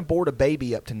you can abort a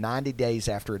baby up to 90 days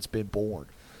after it's been born."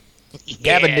 Yeah,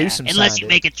 Gavin Newsom unless signed you it.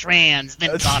 make it trans,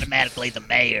 then it's automatically the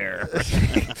mayor.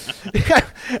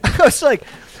 I was like,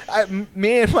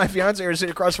 me and my fiance are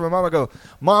sitting across from my mom. I go,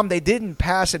 "Mom, they didn't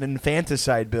pass an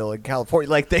infanticide bill in California.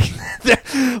 Like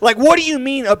like, what do you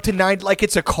mean up to 9? Like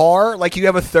it's a car? Like you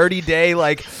have a 30-day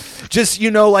like, just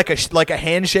like a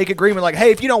handshake agreement? Like,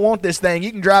 hey, if you don't want this thing,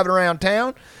 you can drive it around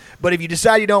town. But if you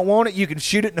decide you don't want it, you can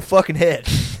shoot it in the fucking head."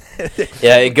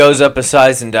 Yeah, it goes up a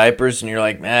size in diapers, and you're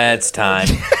like, it's time.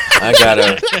 I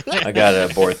gotta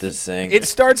abort this thing. It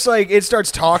starts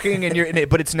talking,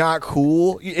 but it's not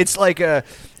cool. It's like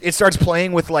it starts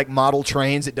playing with like model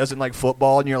trains. It doesn't like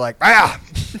football, and you're like,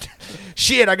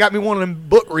 shit! I got me one of them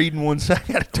book reading ones. I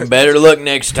gotta Better look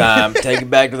next time. Take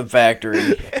it back to the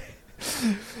factory.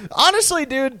 Honestly,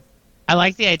 dude, I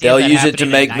like the idea. They'll of that use it to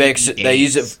happening in make 90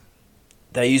 days.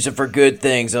 They use it for good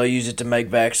things. They'll use it to make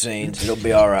vaccines. It'll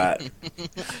be all right.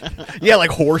 yeah, like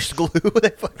horse glue.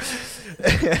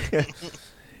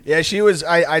 Yeah, she was.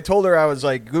 I told her, I was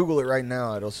like, Google it right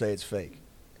now. It'll say it's fake.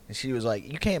 And she was like,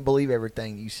 you can't believe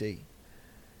everything you see.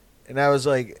 And I was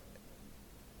like,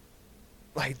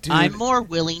 dude, I'm more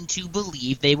willing to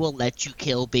believe they will let you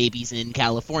kill babies in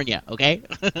California, okay?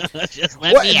 Just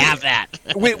let me have that.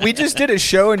 we just did a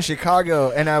show in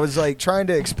Chicago, and I was like trying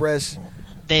to express.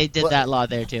 They did that law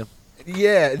there too.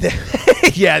 Yeah,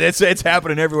 yeah, it's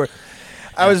happening everywhere.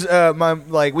 I was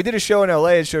we did a show in LA,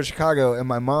 a show in Chicago, and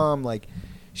my mom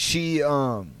she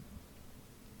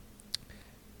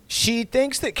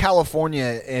thinks that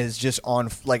California is just on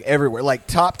like everywhere, like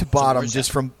top to bottom,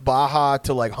 just from Baja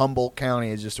to like Humboldt County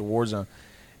is just a war zone.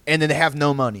 And then they have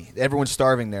no money. Everyone's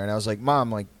starving there. And I was like,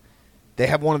 Mom, like they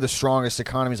have one of the strongest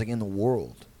economies like in the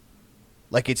world.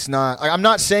 Like it's not. I'm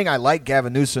not saying I like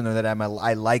Gavin Newsom or that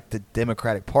I like the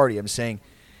Democratic Party. I'm saying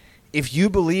if you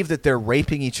believe that they're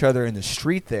raping each other in the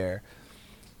street there,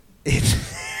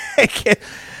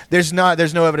 there's no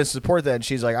evidence to support that. And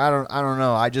she's like, I don't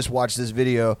know. I just watched this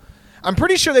video. I'm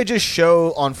pretty sure they just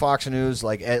show on Fox News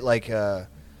World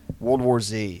War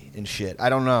Z and shit. I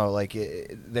don't know. Like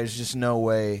there's just no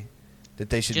way that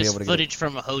they should be able to footage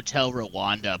from a Hotel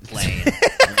Rwanda playing in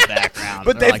the background.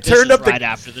 But they've turned up right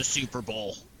after the Super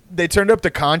Bowl. They turned up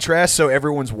the contrast so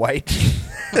everyone's white.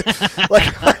 Like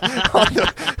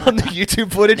on the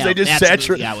YouTube footage, now, they just that's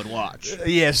saturate. I would watch.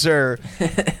 Yes, sir.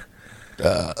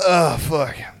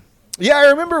 Fuck. Yeah, I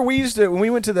remember when we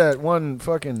went to that one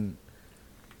fucking.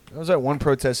 That was that one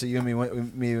protest that you and me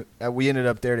went. We ended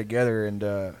up there together, and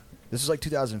this was like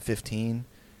 2015,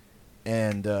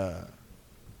 and.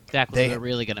 Back when we were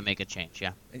really going to make a change,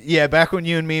 yeah. Yeah, back when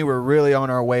you and me were really on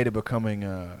our way to becoming,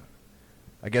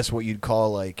 I guess what you'd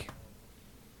call like,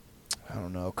 I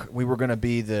don't know, we were going to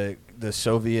be the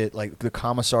Soviet, like the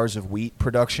commissars of wheat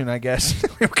production, I guess.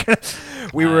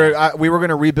 we were going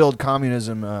to rebuild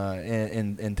communism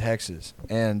in Texas,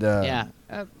 and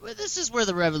this is where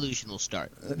the revolution will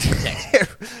start.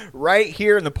 Right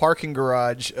here in the parking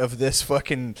garage of this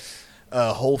fucking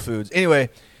Whole Foods. Anyway.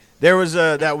 There was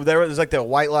like the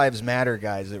White Lives Matter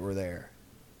guys that were there,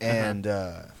 and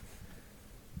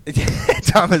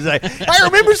Tom is like, I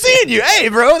remember seeing you. Hey,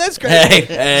 bro, that's crazy.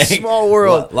 Hey, Small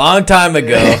world. Long time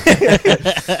ago.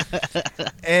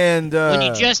 And when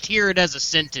you just hear it as a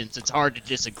sentence, it's hard to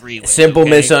disagree with. Simple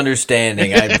okay?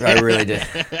 misunderstanding. I really did.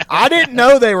 I didn't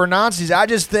know they were Nazis. I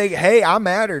just think, hey, I'm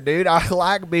at her, dude. I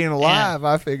like being alive.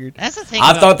 I figured. That's the thing.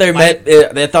 I thought they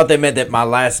meant that my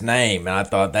last name, and I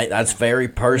thought that's very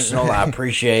personal. I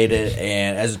appreciate it,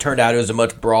 and as it turned out, it was a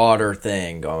much broader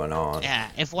thing going on. Yeah,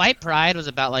 if white pride was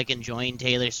about like enjoying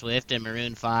Taylor Swift and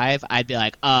Maroon 5, I'd be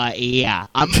like, yeah,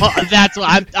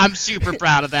 I'm super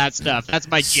proud of that stuff. That's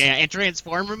my jam. And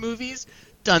Transformer movies,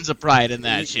 tons of pride in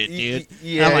that shit, dude.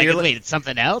 Yeah, I'm like, wait, it's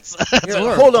something else? That's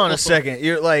hold on a second.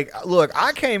 You're like, look,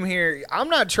 I came here. I'm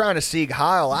not trying to Sieg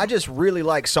Heil. I just really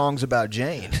like songs about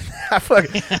Jane. I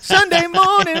fucking Sunday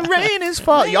morning rain is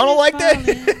falling. Y'all don't like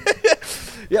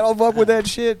that? Y'all don't fuck with that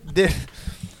shit?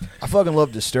 I fucking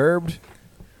love Disturbed.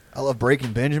 I love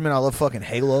Breaking Benjamin. I love fucking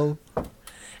Halo.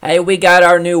 Hey, we got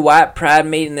our new white pride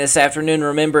meeting this afternoon.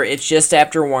 Remember, it's just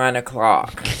after 1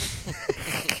 o'clock.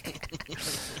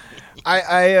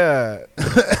 God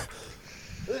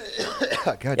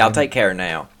Y'all take care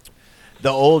now. The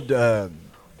old, like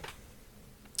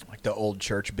the old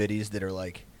church biddies that are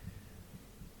like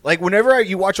whenever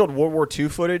you watch old World War II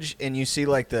footage and you see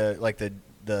like the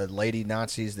lady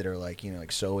Nazis that are like, you know,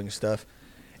 like sewing stuff.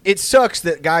 It sucks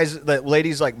that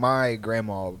ladies like my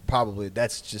grandma probably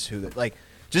that's just who like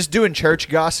just doing church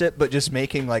gossip, but just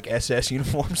making like SS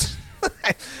uniforms.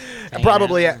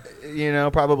 Probably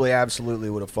absolutely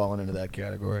would have fallen into that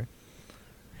category.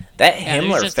 That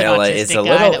Himmler fella is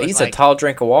he's a tall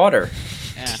drink of water.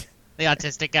 Yeah. The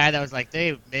autistic guy that was like,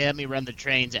 they let me run the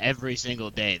trains every single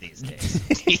day these days.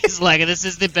 He's like, this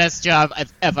is the best job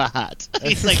I've ever had.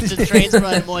 He's like, the trains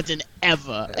run more than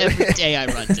ever. Every day I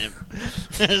run them.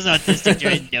 This autistic guy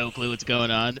has no clue what's going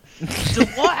on. The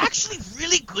war actually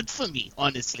really good for me,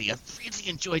 honestly. I really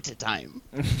enjoyed the time.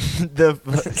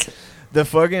 the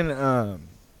fucking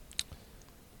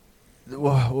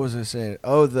what was I saying?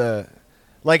 Oh,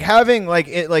 having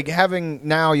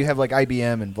now you have like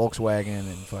IBM and Volkswagen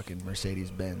and fucking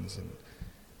Mercedes-Benz and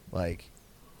like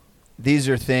these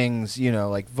are things, you know,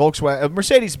 like Volkswagen,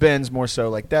 Mercedes-Benz more so,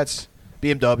 like that's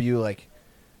BMW, like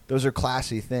those are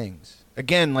classy things.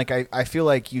 Again, like I feel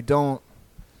like you don't.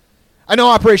 I know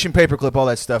Operation Paperclip, all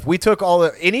that stuff. We took all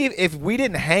the if we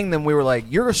didn't hang them, we were like,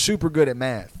 you're super good at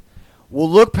math. We'll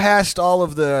look past all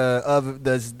of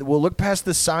we'll look past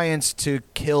the science to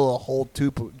kill a whole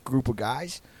group of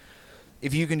guys.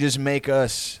 If you can just make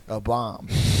us a bomb,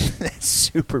 that's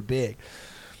super big.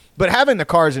 But having the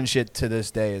cars and shit to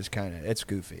this day is it's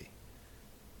goofy.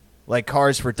 Like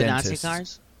cars for the dentists. Nazi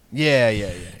cars?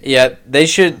 Yeah, they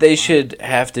should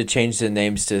have to change the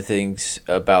names to things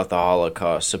about the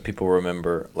Holocaust so people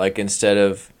remember. Like instead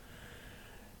of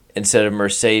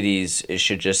Mercedes, it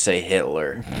should just say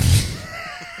Hitler.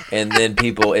 And then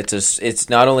people, it's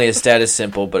not only a status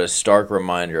symbol, but a stark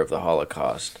reminder of the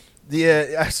Holocaust.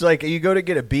 Yeah, it's like you go to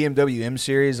get a BMW M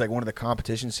series, like one of the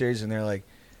competition series, and they're like,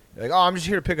 oh, I'm just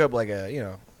here to pick up like a, you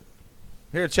know,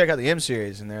 here to check out the M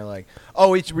series, and they're like,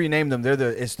 oh, we renamed them.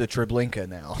 It's the Treblinka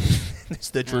now. It's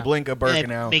the Treblinka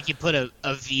Birkenau. Make you put a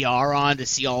VR on to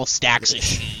see all stacks of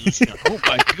shoes. Oh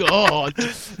my god.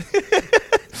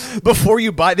 Before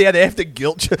you buy, they have to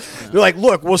guilt you. They're like,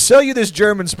 look, we'll sell you this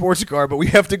German sports car, but we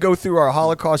have to go through our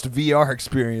Holocaust VR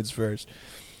experience first.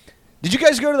 Did you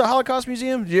guys go to the Holocaust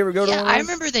Museum? Did you ever go to one of those? I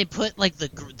remember they put like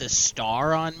the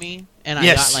star on me, and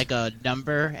I got like a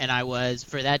number, and I was,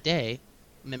 for that day,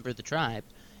 a member of the tribe.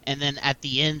 And then at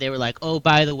the end, they were like, oh,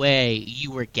 by the way,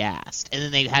 you were gassed. And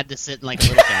then they had to sit in like a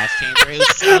little gas chamber. It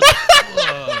was so, I was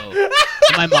like, whoa.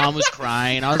 And my mom was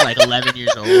crying. I was like 11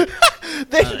 years old.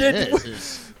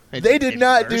 They did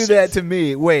not do that to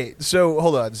me. Wait, so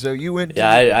hold on. So you went? Yeah,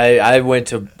 I went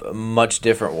to a much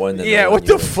different one than. Yeah, what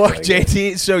the fuck,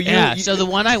 JT? So so the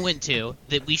one I went to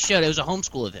that we showed, it was a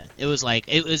homeschool event. It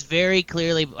was very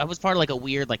clearly, I was part of like a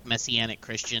weird like Messianic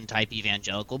Christian type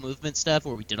evangelical movement stuff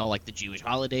where we did all like the Jewish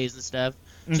holidays and stuff.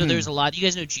 Mm-hmm. So there's a lot. You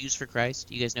guys know Jews for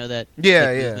Christ? You guys know that?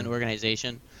 Movement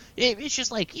organization. It's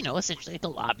just like, you know, essentially like a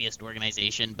lobbyist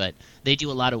organization, but they do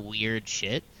a lot of weird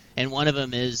shit. And one of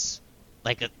them is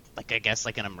like I guess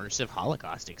like an immersive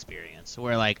Holocaust experience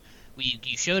where like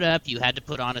you showed up, you had to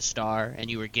put on a star,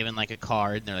 and you were given like a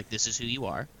card, and they're like, this is who you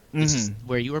are, this is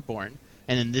where you were born,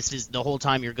 and then this is the whole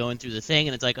time you're going through the thing,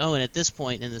 and it's like, oh, and at this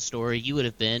point in the story you would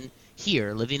have been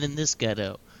here living in this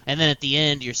ghetto, and then at the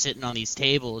end you're sitting on these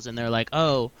tables, and they're like,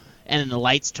 oh, and then the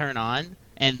lights turn on,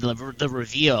 and the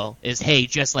reveal is, hey,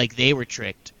 just like they were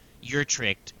tricked, you're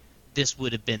tricked, this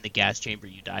would have been the gas chamber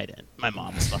you died in. My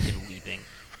mom was fucking weeping.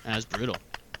 That was brutal.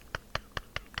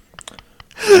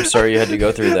 I'm sorry you had to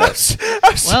go through that.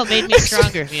 Well, it made me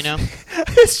stronger, you know.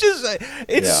 It's just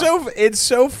it's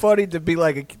so funny to be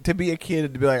like to be a kid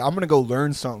and to be like, I'm gonna go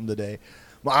learn something today.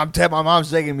 My mom's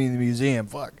taking me to the museum.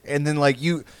 Fuck, and then like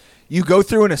you go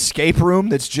through an escape room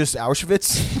that's just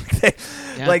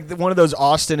Auschwitz, like one of those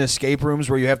Austin escape rooms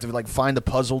where you have to like find the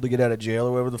puzzle to get out of jail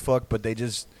or whatever the fuck. But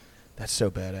that's so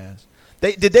badass.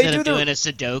 Instead of doing a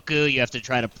Sudoku, you have to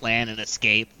try to plan an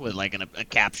escape with like a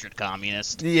captured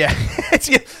communist. Yeah,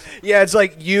 it's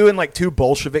like you and like two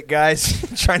Bolshevik guys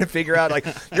trying to figure out like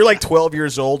you're like 12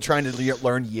 years old trying to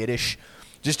learn Yiddish.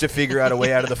 Just to figure out a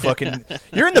way out of the fucking...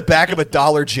 You're in the back of a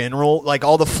Dollar General, like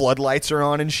all the floodlights are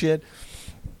on and shit.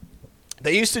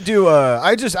 They used to do...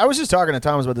 I was just talking to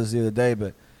Thomas about this the other day,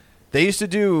 but they used to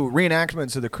do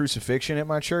reenactments of the crucifixion at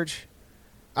my church.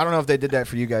 I don't know if they did that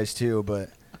for you guys too,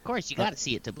 but... Of course, you got to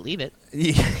see it to believe it.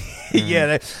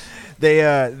 Yeah,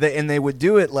 they would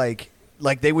do it like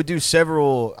they would do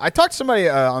several... I talked to somebody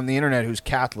on the internet who's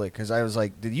Catholic, because I was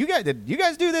like, did you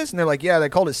guys do this? And they're like, yeah, they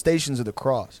called it Stations of the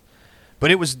Cross. But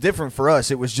it was different for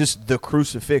us. It was just the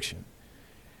crucifixion.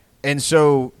 And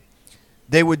so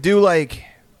they would do like...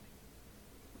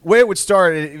 Way it would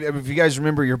start, if you guys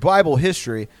remember your Bible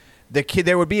history,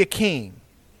 there would be a king.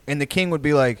 And the king would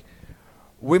be like,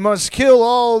 we must kill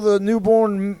all the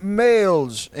newborn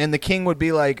males. And the king would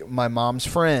be like, my mom's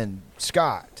friend,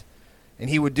 Scott.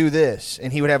 And he would do this.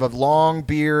 And he would have a long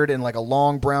beard and like a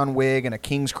long brown wig and a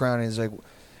king's crown. And,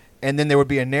 and then there would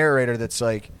be a narrator that's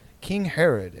like, King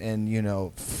Herod in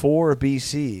 4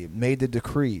 BC made the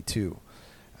decree to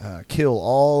kill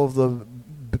all of the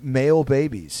male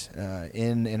babies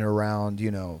in and around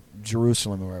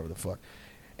Jerusalem or wherever the fuck.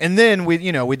 And then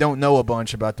we don't know a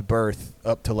bunch about the birth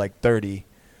up to like 30.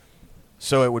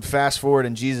 So it would fast forward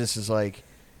and Jesus is like,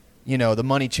 the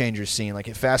money changer scene. Like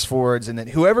it fast forwards and then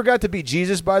whoever got to be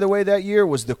Jesus, by the way, that year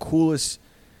was the coolest.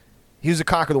 He was the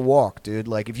cock of the walk, dude.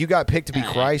 Like if you got picked to be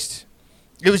Christ.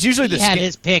 It was usually he had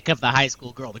his pick of the high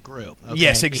school girl, the group. Okay?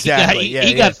 Yes, exactly.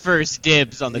 He got first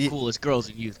dibs on the coolest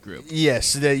girls in youth group.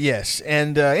 Yes, yes.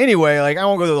 And anyway, like I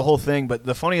won't go through the whole thing, but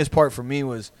the funniest part for me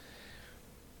was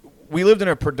we lived in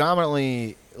a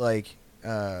predominantly like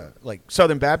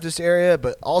Southern Baptist area,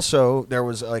 but also there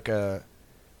was like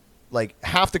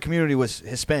half the community was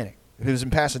Hispanic. It was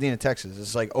in Pasadena, Texas.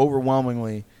 It's like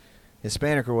overwhelmingly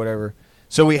Hispanic or whatever.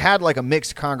 So we had like a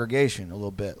mixed congregation a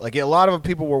little bit. Like a lot of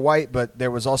people were white, but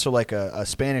there was also like a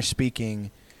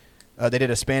Spanish-speaking. They did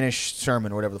a Spanish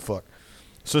sermon or whatever the fuck.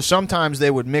 So sometimes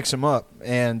they would mix them up.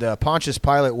 And Pontius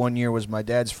Pilate one year was my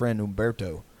dad's friend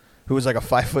Humberto, who was like a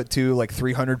 5'2", like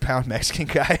 300-pound Mexican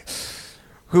guy,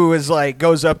 who was like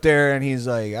goes up there and he's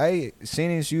like, "I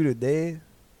sentence you today.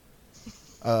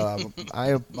 I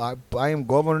am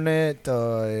governor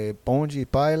Pontius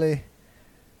Pilate."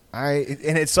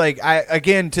 And it's like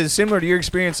similar to your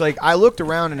experience, like I looked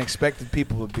around and expected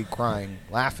people to be crying,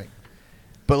 laughing,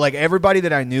 but like everybody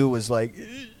that I knew was like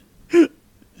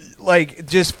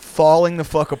just falling the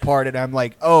fuck apart, and I'm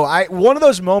like, one of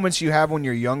those moments you have when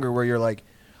you're younger where you're like,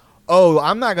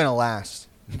 I'm not gonna last.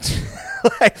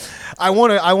 Like I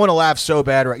want to laugh so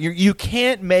bad, right? You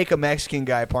can't make a Mexican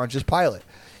guy Pontius Pilate.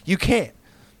 You can't.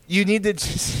 You need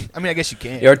to. I mean, I guess you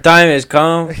can. Your time has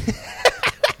come.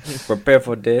 Prepare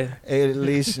for death. Hey,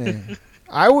 listen.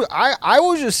 I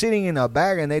was just sitting in a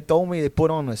bag and they told me they put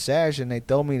on a sash and they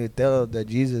told me to tell that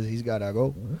Jesus, he's got to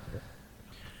go.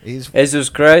 Jesus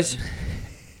Christ,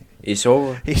 it's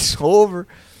over. It's over.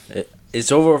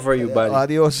 It's over for you, buddy.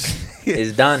 Adios.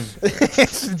 It's done.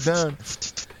 It's done.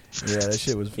 Yeah, that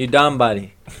shit was... You done,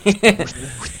 buddy.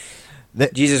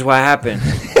 Jesus, what happened?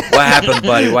 What happened,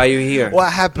 buddy? Why you here?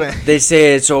 What happened? They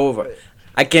say it's over.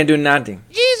 I can't do nothing.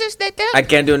 Jesus, I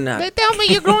can't do nothing. They tell me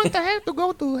you're going to have to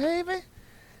go to heaven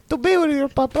to be with your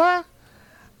papa.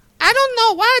 I don't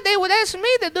know why they would ask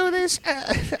me to do this.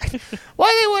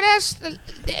 Why they would ask the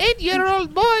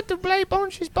 8-year-old boy to play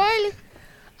Pontius Pilate.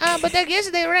 But I guess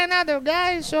they ran out of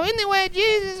guys. So anyway,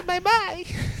 Jesus, bye-bye.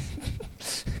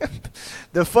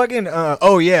 The fucking,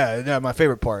 my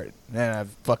favorite part. And I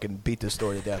fucking beat this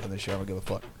story to death on the show. I don't give a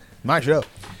fuck. My show.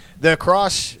 The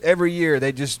cross, every year,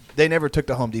 they never took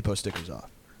the Home Depot stickers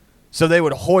off. So they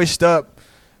would hoist up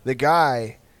the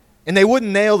guy, and they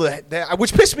wouldn't nail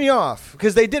which pissed me off,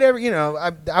 because they did I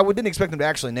didn't expect them to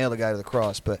actually nail the guy to the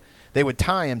cross, but they would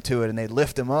tie him to it, and they'd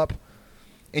lift him up,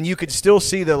 and you could still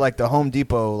see the Home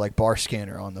Depot, bar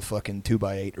scanner on the fucking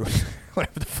 2x8 or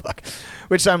whatever the fuck,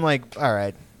 which I'm like, all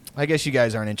right, I guess you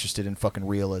guys aren't interested in fucking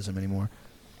realism anymore.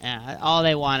 Yeah, all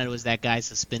they wanted was that guy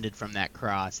suspended from that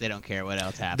cross. They don't care what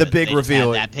else happens. The big they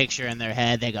reveal. Just have that picture in their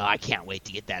head. They go, I can't wait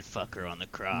to get that fucker on the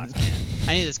cross.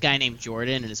 I knew this guy named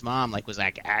Jordan, and his mom was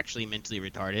actually mentally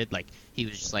retarded. Like he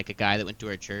was just like a guy that went to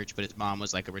our church, but his mom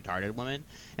was like a retarded woman.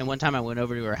 And one time I went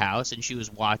over to her house, and she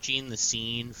was watching the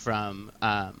scene from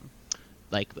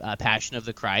Passion of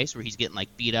the Christ, where he's getting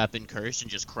like beat up and cursed and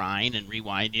just crying and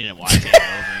rewinding and watching it over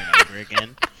and over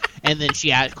again. And then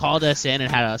she called us in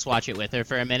and had us watch it with her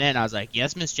for a minute. And I was like,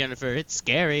 "Yes, Miss Jennifer, it's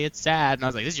scary, it's sad." And I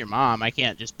was like, "This is your mom. I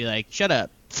can't just be like, shut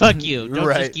up, fuck you,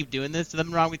 don't just keep doing this. There's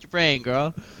something wrong with your brain,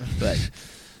 girl." But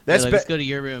let's go to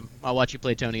your room. I'll watch you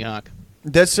play Tony Hawk.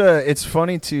 That's it's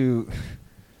funny to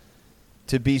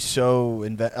be so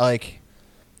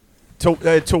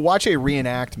to watch a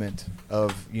reenactment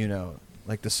of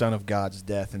like the Son of God's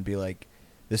death and be like,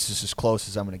 this is as close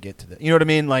as I'm going to get to that. You know what I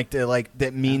mean? Like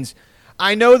that means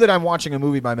I know that I'm watching a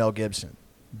movie by Mel Gibson,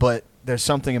 but there's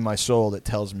something in my soul that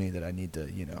tells me that I need to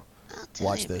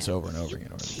watch this over and over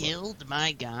again. Killed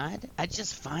my God? I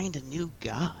just find a new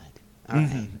God.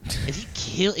 Mm-hmm.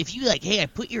 Right. If you hey, I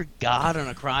put your God on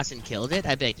a cross and killed it,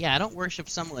 I'd be like, yeah, I don't worship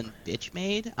someone bitch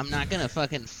made. I'm not gonna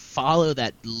fucking follow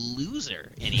that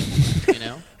loser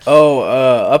anymore.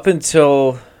 Up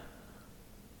until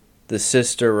the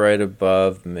sister right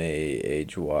above me,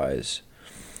 age-wise,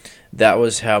 that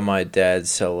was how my dad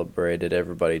celebrated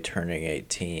everybody turning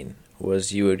 18.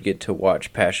 Was you would get to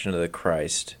watch Passion of the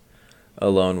Christ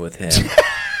alone with him.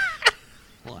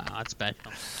 Wow, that's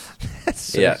special.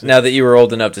 Yeah, now that you were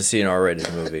old enough to see an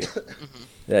R-rated movie.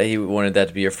 That he wanted that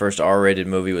to be your first R-rated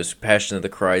movie was Passion of the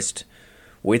Christ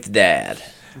with Dad.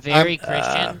 Very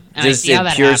Christian. Just in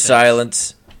pure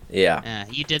silence. Yeah.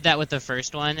 You did that with the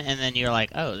first one, and then you're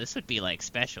like, oh, this would be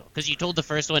special. Because you told the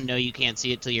first one, no, you can't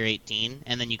see it till you're 18,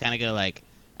 and then you kind of go like,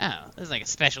 oh, this is like a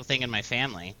special thing in my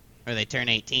family, where they turn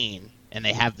 18, and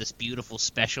they have this beautiful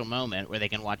special moment where they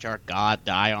can watch our God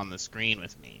die on the screen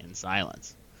with me in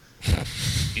silence.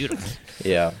 Beautiful.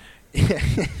 Yeah.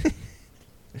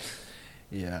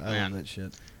 Yeah, I love that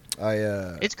shit.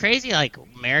 It's crazy,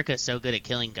 America's so good at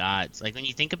killing gods. When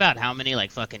you think about how many,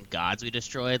 fucking gods we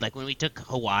destroyed, when we took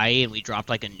Hawaii and we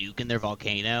dropped, a nuke in their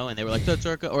volcano, and they were like, that's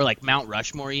our or, Mount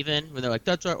Rushmore even, when they're like,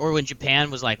 that's our, or when Japan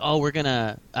was like, oh, we're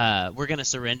gonna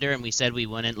surrender, and we said we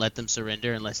wouldn't let them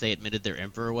surrender unless they admitted their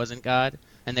emperor wasn't God.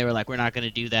 And they were like, we're not going to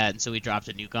do that, and so we dropped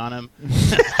a nuke on them.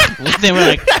 They were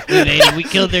like, we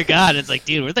killed their god. And it's like,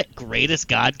 dude, we're the greatest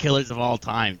god killers of all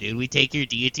time, dude. We take your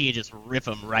deity and just rip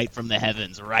them right from the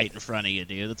heavens, right in front of you,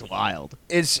 dude. That's wild.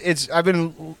 I've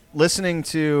been listening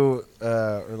to,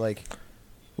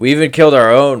 we even killed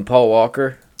our own, Paul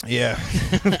Walker. Yeah.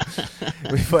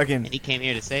 We fucking... And he came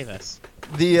here to save us.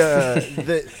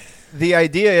 The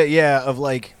idea, of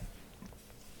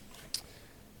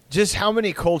just how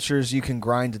many cultures you can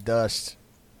grind to dust,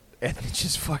 and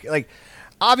just fucking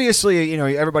obviously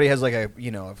everybody has a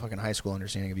fucking high school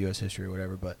understanding of U.S. history or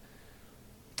whatever, but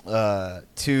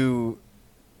to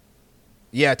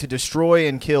destroy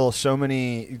and kill so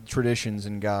many traditions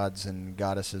and gods and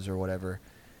goddesses or whatever,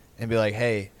 and be like,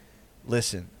 hey,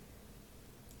 listen,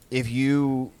 if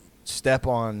you say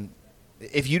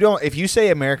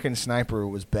American Sniper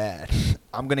was bad,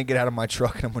 I'm gonna get out of my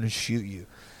truck and I'm gonna shoot you.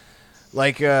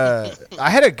 I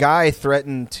had a guy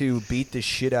threaten to beat the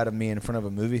shit out of me in front of a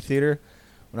movie theater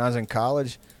when I was in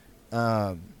college.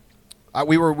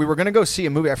 We were gonna go see a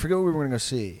movie. I forget what we were gonna go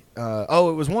see. It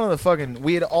was one of the fucking.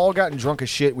 We had all gotten drunk as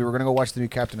shit. We were gonna go watch the new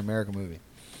Captain America movie,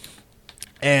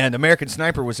 and American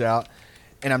Sniper was out.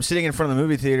 And I'm sitting in front of the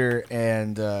movie theater,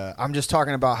 and I'm just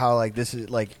talking about how this is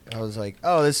I was like,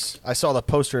 oh, this. I saw the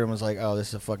poster and was like, oh, this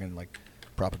is a fucking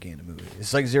propaganda movie.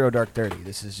 It's like Zero Dark 30.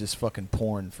 This is just fucking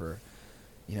porn for.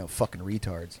 Fucking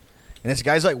retards. And this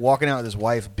guy's walking out with his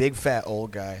wife, big fat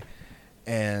old guy,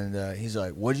 and he's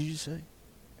like, "What did you just say?"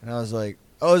 And I was like,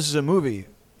 "Oh, this is a movie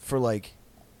for I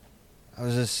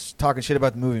was just talking shit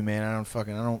about the movie, man. I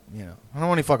don't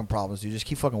want any fucking problems, dude. Just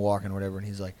keep fucking walking or whatever." And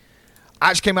he's like,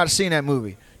 "I just came out of seeing that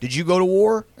movie. Did you go to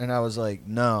war?" And I was like,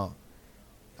 "No,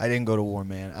 I didn't go to war,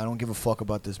 man. I don't give a fuck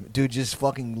about this, dude. Just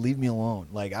fucking leave me alone."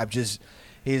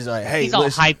 He's like, hey, he's all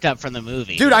hyped up from the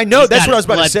movie. Dude, I know. He's that's what I was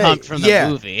about to say. Pumped from the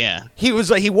movie, yeah. He was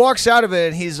like, he walks out of it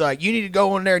and he's like, you need to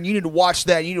go in there and you need to watch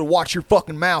that. You need to watch your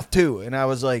fucking mouth too. And I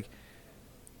was like,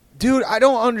 dude, I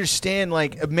don't understand.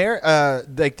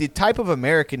 The type of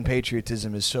American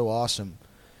patriotism is so awesome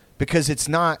because it's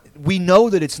not. We know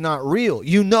that it's not real.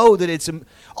 You know that it's.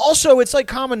 Also, it's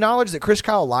common knowledge that Chris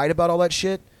Kyle lied about all that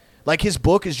shit. His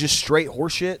book is just straight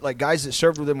horseshit. Guys that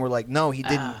served with him were like, no, he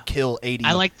didn't kill 80.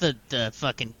 I like the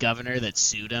fucking governor that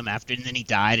sued him after, and then he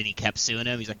died, and he kept suing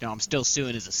him. He's like, no, I'm still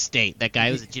suing his estate. That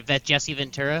guy was Jesse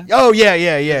Ventura. Oh yeah.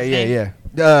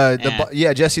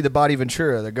 Jesse the Body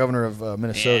Ventura, the governor of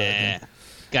Minnesota. Yeah.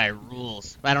 Guy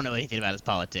rules. I don't know anything about his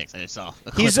politics. I just saw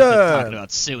a clip He's of him talking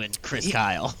about suing Chris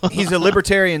Kyle. He's a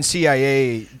libertarian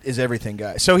CIA is everything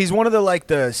guy. So he's one of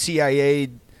the CIA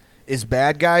is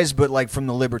bad guys, but like from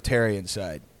the libertarian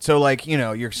side. So like, you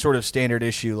know, your sort of standard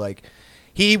issue. Like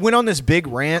he went on this big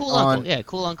rant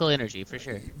cool uncle energy for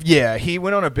sure. Yeah, he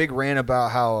went on a big rant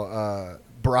about how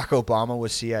Barack Obama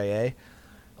was CIA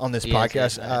on this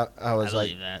podcast. I was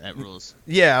like, that rules.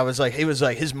 Yeah, I was like, he was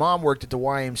like, his mom worked at the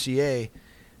YMCA.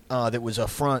 That was a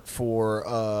front for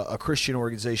a Christian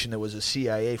organization that was a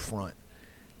CIA front.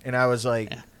 And I was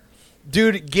like,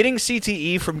 dude, getting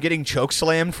CTE from getting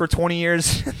chokeslammed for 20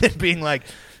 years and then being like,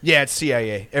 yeah, it's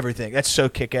CIA, everything. That's so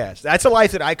kick-ass. That's a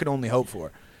life that I could only hope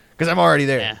for because I'm already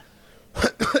there. Yeah.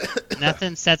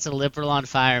 Nothing sets a liberal on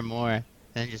fire more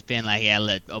than just being like, yeah,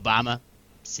 look, Obama,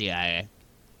 CIA.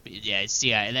 Yeah, it's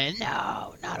CIA. And then,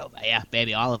 no, not Obama. Yeah,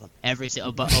 baby, all of them.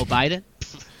 Biden,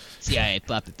 CIA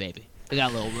puppet, baby. We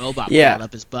got a little robot crawled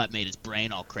up his butt, made his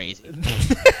brain all crazy.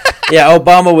 Yeah,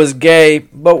 Obama was gay,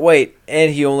 but wait,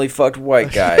 and he only fucked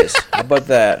white guys. How about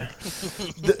that?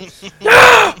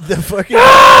 The fucking...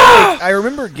 I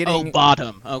remember getting... Oh,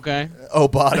 bottom, okay? Oh,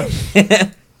 bottom.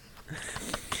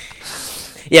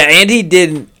 Yeah, and he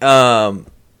didn't... And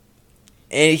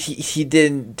he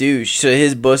didn't douche, so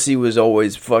his pussy was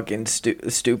always fucking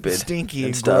stupid. Stinky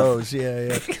and stuff. gross,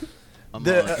 yeah.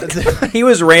 He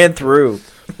was ran through.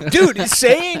 Dude,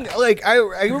 saying like I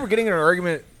remember getting in an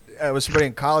argument with somebody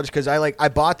in college because I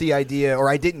bought the idea or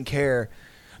I didn't care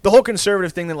the whole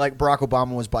conservative thing that like Barack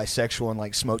Obama was bisexual and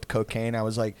like smoked cocaine. I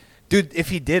was like, dude, if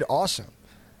he did, awesome.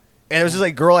 And it was just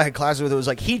like girl I had classes with. It was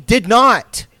like he did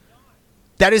not.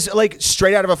 That is like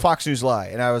straight out of a Fox News lie.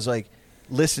 And I was like,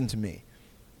 listen to me.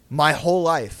 My whole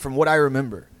life, from what I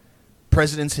remember,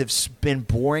 presidents have been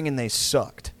boring and they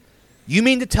sucked. You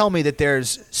mean to tell me that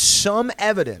there's some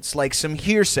evidence, like some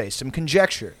hearsay, some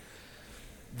conjecture,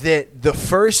 that the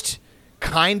first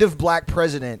kind of black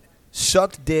president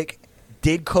sucked dick,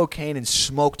 did cocaine, and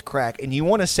smoked crack, and you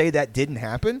want to say that didn't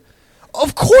happen?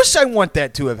 Of course I want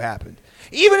that to have happened.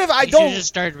 Even if I don't... You should just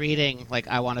start reading, like,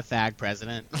 I want a fag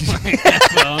president.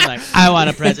 I want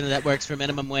a president that works for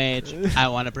minimum wage. I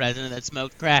want a president that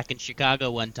smoked crack in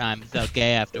Chicago one time and felt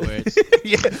gay afterwards.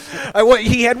 Yeah,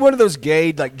 he had one of those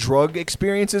gay, like, drug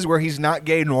experiences where he's not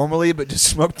gay normally, but just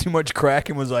smoked too much crack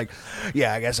and was like,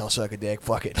 yeah, I guess I'll suck a dick.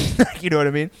 Fuck it. You know what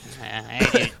I mean?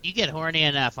 Hey, dude, you get horny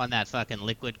enough on that fucking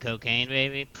liquid cocaine,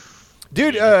 baby.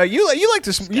 Dude, you like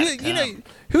to... You know,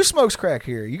 who smokes crack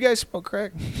here? You guys smoke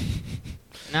crack?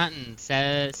 Not in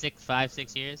 5,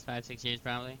 6 years. 5, 6 years,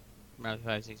 probably. Probably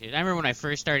 5, 6 years. I remember when I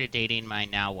first started dating my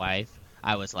now wife,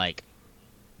 I was, like,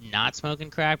 not smoking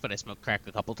crack, but I smoked crack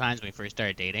a couple times when we first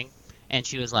started dating. And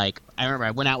she was like, I remember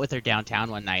I went out with her downtown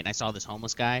one night, and I saw this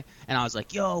homeless guy, and I was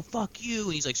like, yo, fuck you.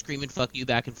 And he's, like, screaming, fuck you,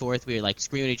 back and forth. We were, like,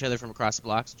 screaming at each other from across the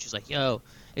blocks. And she's like, yo,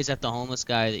 is that the homeless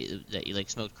guy that you, like,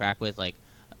 smoked crack with, like,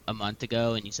 a month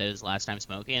ago, and you said it was the last time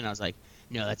smoking? And I was like,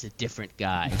 no, that's a different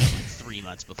guy from like 3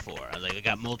 months before. I was like, I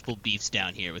got multiple beefs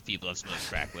down here with people I've smoked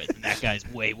crack with, and that guy's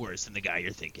way worse than the guy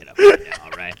you're thinking of right now,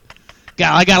 all right?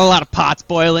 I got a lot of pots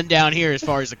boiling down here as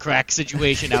far as the crack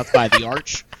situation out by the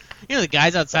arch. You know, the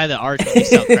guys outside the arch, when they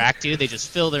sell crack to, they just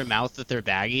fill their mouth with their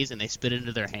baggies, and they spit it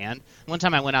into their hand. One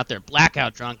time I went out there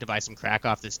blackout drunk to buy some crack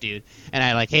off this dude, and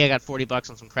I like, hey, I got $40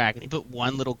 on some crack, and he put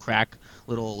one little crack,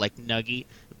 like, nugget,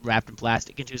 wrapped in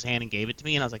plastic into his hand and gave it to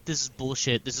me, and I was like, this is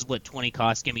bullshit, this is what 20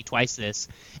 costs, give me twice this.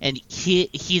 And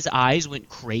his eyes went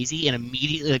crazy and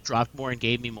immediately like dropped more and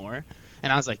gave me more,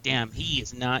 and I was like, damn, he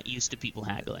is not used to people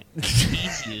haggling.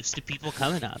 He's used to people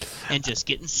coming up and just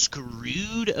getting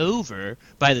screwed over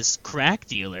by this crack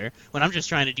dealer when I'm just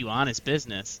trying to do honest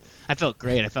business. I felt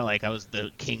great. I felt like I was the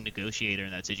king negotiator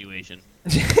in that situation.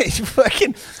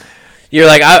 You're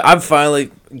like, I'm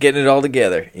finally getting it all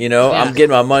together, you know? Yeah. I'm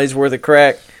getting my money's worth of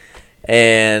crack,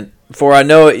 and before I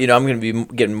know it, you know, I'm going to be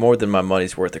getting more than my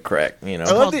money's worth of crack, you know?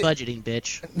 It's called budgeting,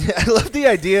 bitch. I love the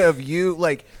idea of you,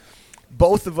 like,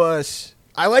 both of us,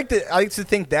 I like to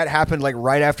think that happened, like,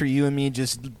 right after you and me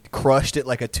just crushed it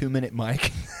like a 2-minute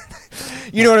mic.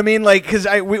 You know what I mean? Like, because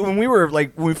when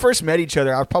we first met each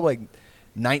other, I was probably, like,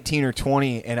 19 or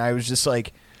 20, and I was just,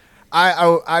 like,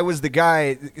 I was the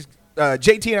guy...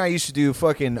 JT and I used to do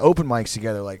fucking open mics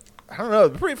together, like, I don't know,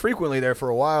 pretty frequently there for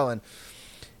a while,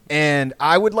 and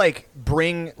I would like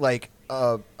bring like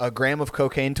a gram of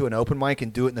cocaine to an open mic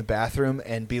and do it in the bathroom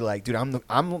and be like, dude,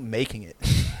 I'm making it.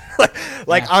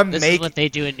 Like, this is what they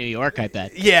do in New York, I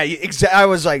bet. Yeah, exactly. I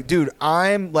was like, dude,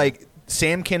 I'm like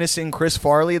Sam Kinison, Chris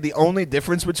Farley. The only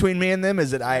difference between me and them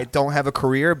is that I don't have a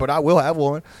career, but I will have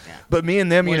one. Yeah. But me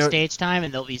and them, more stage time,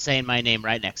 and they'll be saying my name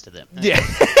right next to them. Yeah.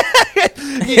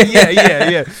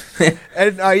 yeah.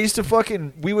 And I used to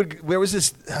there was this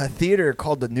theater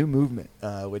called the New Movement,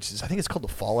 which is, I think it's called the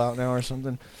Fallout now or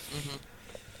something. Mm-hmm.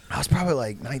 I was probably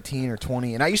like 19 or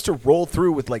 20, and I used to roll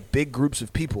through with like big groups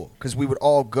of people because we would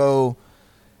all go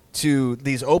to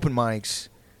these open mics,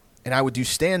 and I would do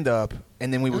stand-up,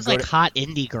 and then we would go like hot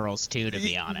indie girls, too, to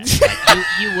be honest. Like,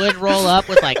 you would roll up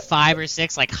with like 5 or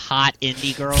 6 like hot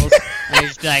indie girls, and you'd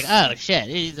just be like, oh, shit,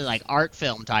 these are like art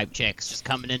film type chicks just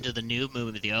coming into the New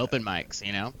Movement with the open mics,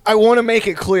 you know? I want to make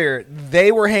it clear,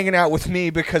 they were hanging out with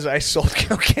me because I sold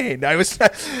cocaine. I was I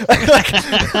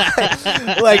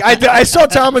saw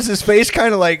Thomas's face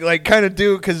kind of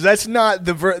do, because that's not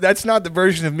the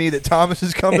version of me that Thomas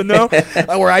has come to know,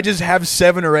 where I just have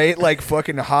 7 or 8 like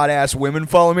fucking hot ass women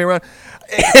follow me around.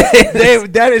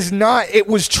 That is not. It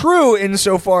was true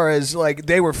insofar as like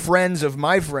they were friends of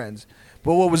my friends,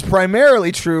 but what was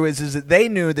primarily true is that they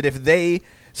knew that if they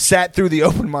sat through the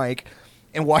open mic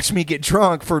and watched me get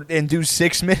drunk and do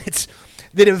 6 minutes,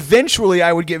 that eventually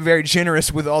I would get very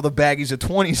generous with all the baggies of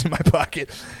 20s in my pocket,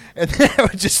 and then I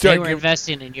would just start. They were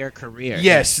investing in your career.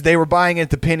 Yes, they were buying at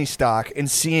the penny stock and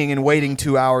seeing and waiting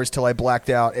 2 hours till I blacked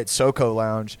out at SoCo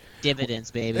Lounge.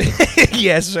 Dividends, baby.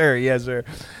 Yes, sir.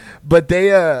 But they,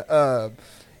 what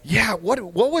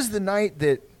was the night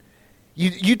that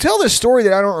you tell this story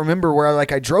that I don't remember, where I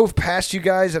drove past you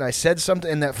guys and I said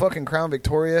something in that fucking Crown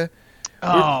Victoria.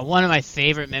 Oh, one of my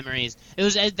favorite memories. It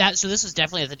was that. So this was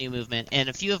definitely at the New Movement, and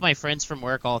a few of my friends from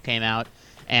work all came out,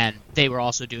 and they were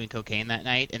also doing cocaine that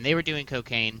night, and they were doing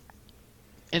cocaine,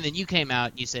 and then you came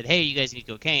out and you said, "Hey, you guys need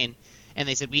cocaine," and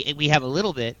they said, "We have a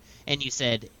little bit." And you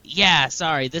said, yeah,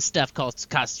 sorry, this stuff costs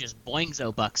just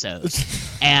boingzo buxos.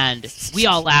 And we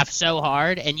all laughed so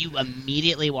hard, and you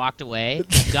immediately walked away,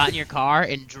 got in your car,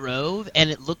 and drove, and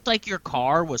it looked like your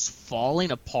car was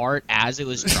falling apart as it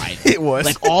was driving. It was.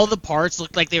 Like, all the parts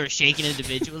looked like they were shaking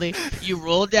individually. You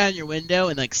rolled down your window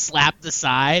and, like, slapped the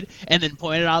side, and then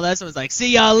pointed at all us and was like,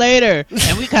 see y'all later.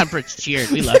 And we kind of cheered.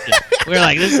 We loved it. We were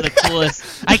like, this is the coolest.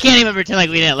 I can't even pretend like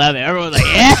we didn't love it. Everyone was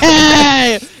like,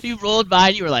 yeah! You rolled by,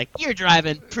 and you were like, you're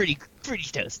driving pretty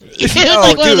toasted. It was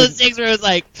like one of those things where it was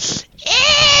like, bro,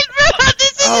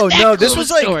 this isn't that cool this was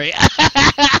like story. It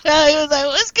was like,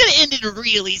 well, it's gonna end it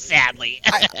really sadly.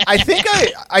 I think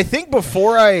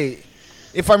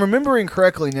if I'm remembering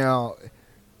correctly now,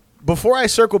 before I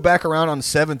circled back around on the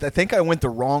 7th, I think I went the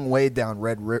wrong way down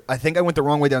I think I went the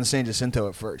wrong way down San Jacinto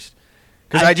at first.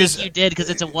 I think you did, because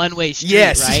it's a one-way street,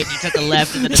 right? You took a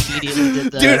left and then immediately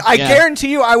did the... Dude, I guarantee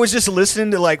you I was just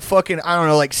listening to, like, fucking, I don't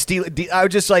know, like, I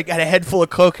was just, like, had a head full of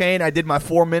cocaine. I did my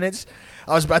 4 minutes.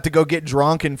 I was about to go get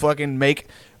drunk and fucking make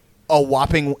a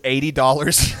whopping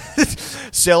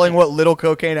 $80 selling what little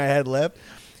cocaine I had left.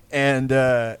 And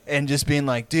just being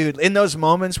like, dude, in those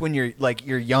moments when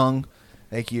you're young,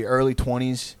 like, your early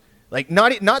 20s, like,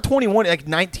 not 21, like,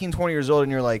 19, 20 years old,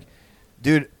 and you're like,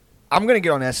 dude, I'm going to get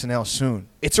on SNL soon.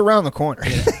 It's around the corner.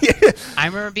 I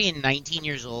remember being 19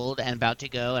 years old and about to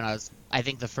go, and I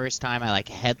think the first time I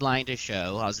headlined a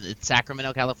show, I was in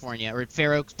Sacramento, California, or at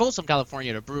Fair Oaks, Folsom,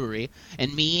 California, at a brewery,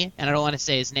 and I don't want to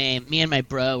say his name, me and my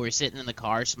bro were sitting in the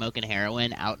car smoking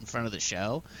heroin out in front of the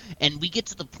show, and we get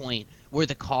to the point where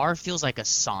the car feels like a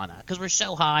sauna, because we're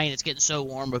so high and it's getting so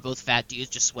warm, we're both fat dudes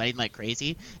just sweating like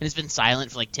crazy, and it's been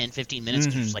silent for like 10, 15 minutes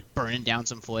because we're just like burning down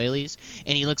some foilies,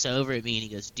 and he looks over at me and he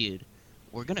goes, dude,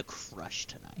 we're going to crush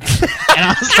tonight. And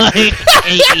I was like,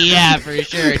 hey, yeah, for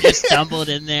sure. Just stumbled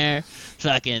in there.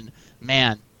 Fucking,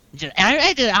 man.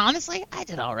 I did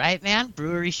all right, man.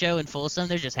 Brewery show in Folsom,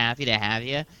 they're just happy to have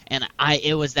you. And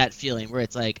it was that feeling where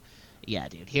it's like, yeah,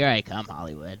 dude, here I come,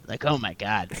 Hollywood. Like, oh my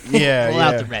God. Yeah, Pull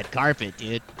out the red carpet,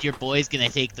 dude. Your boy's going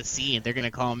to take the scene. They're going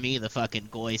to call me the fucking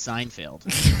Goy Seinfeld.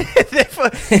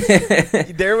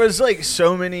 There was like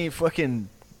so many fucking...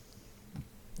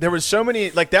 There was so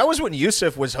many, like, that was when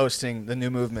Yusuf was hosting the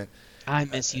New Movement. I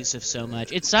miss Yusuf so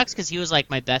much. It sucks because he was, like,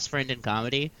 my best friend in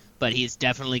comedy, but he's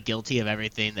definitely guilty of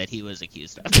everything that he was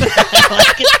accused of. Dude,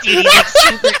 he's, like,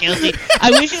 super guilty.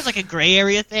 I wish it was, like, a gray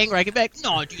area thing where I could be like,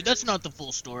 no, dude, that's not the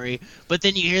full story. But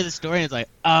then you hear the story and it's like,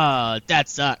 oh, that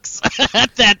sucks.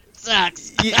 That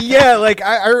sucks. Yeah, like,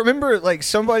 I remember, like,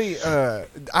 somebody, I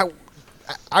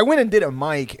went and did a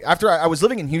mic after I was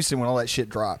living in Houston when all that shit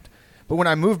dropped. But when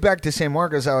I moved back to San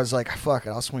Marcos, I was like, fuck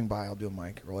it, I'll swing by, I'll do a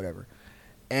mic or whatever.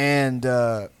 And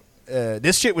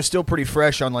this shit was still pretty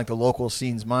fresh on, like, the local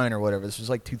scene's mind or whatever. This was,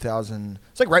 like, 2000.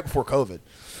 It's, like, right before COVID.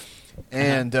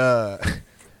 And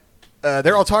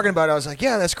they're all talking about it. I was like,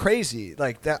 yeah, that's crazy.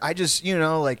 Like, that. I just,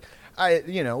 like,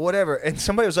 whatever. And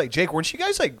somebody was like, Jake, weren't you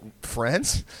guys like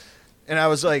friends? And I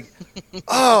was like,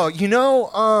 oh,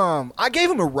 I gave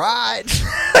him a ride.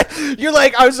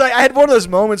 I had one of those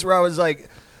moments where I was like,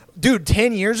 dude,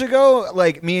 10 years ago,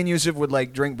 like, me and Yusuf would,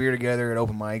 like, drink beer together at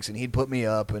open mics, and he'd put me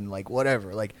up and, like,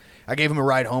 whatever. Like, I gave him a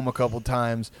ride home a couple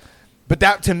times. But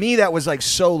that, to me, that was, like,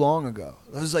 so long ago.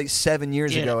 That was, like, 7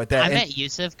 years ago at that. I met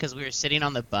Yusuf because we were sitting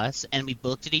on the bus, and we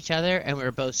looked at each other, and we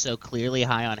were both so clearly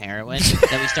high on heroin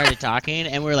that we started talking,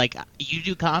 and we were like, you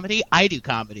do comedy? I do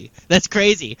comedy. That's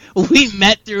crazy. We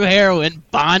met through heroin,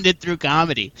 bonded through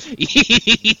comedy.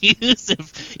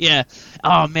 Yusuf, yeah.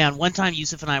 Oh, man, one time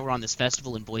Yusuf and I were on this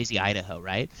festival in Boise, Idaho,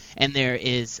 right? And there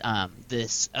is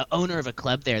this owner of a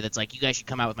club there that's like, you guys should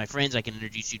come out with my friends. I can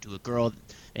introduce you to a girl,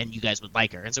 and you guys would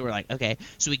like her. And so we're like, okay.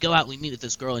 So we go out, we meet with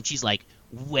this girl, and she's like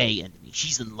way into me.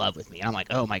 She's in love with me. And I'm like,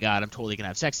 oh my God, I'm totally going to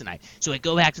have sex tonight. So I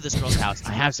go back to this girl's house.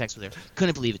 I have sex with her.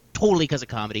 Couldn't believe it. Totally because of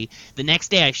comedy. The next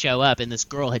day I show up, and this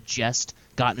girl had just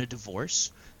gotten a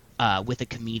divorce with a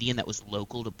comedian that was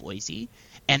local to Boise.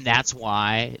 And that's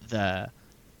why the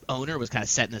owner was kind of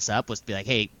setting this up, was to be like,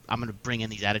 hey, I'm going to bring in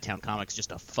these out-of-town comics just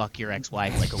to fuck your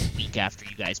ex-wife like a week after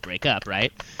you guys break up,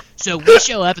 right? So we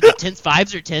show up, and the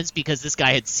vibes are tense because this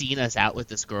guy had seen us out with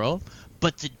this girl,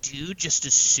 but the dude just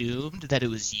assumed that it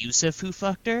was Yusuf who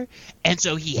fucked her, and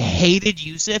so he hated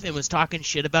Yusuf and was talking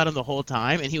shit about him the whole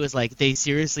time, and he was like, they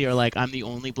seriously are like, I'm the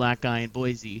only black guy in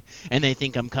Boise, and they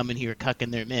think I'm coming here cucking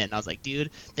their men. And I was like,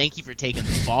 dude, thank you for taking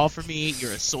the fall for me.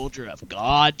 You're a soldier of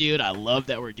God, dude. I love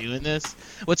that we're doing this.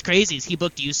 What's crazy is he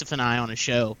booked Yusuf and I on a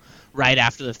show right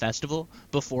after the festival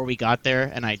before we got there,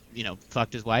 and I,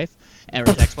 fucked his wife, or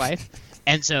his ex-wife.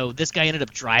 And so this guy ended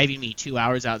up driving me 2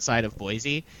 hours outside of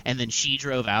Boise, and then she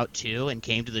drove out too and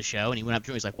came to the show, and he went up to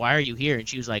her and he's like, why are you here? And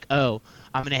she was like, oh,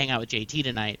 I'm going to hang out with JT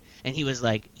tonight. And he was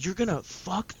like, you're going to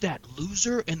fuck that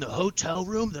loser in the hotel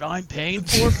room that I'm paying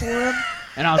for him?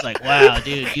 And I was like, wow,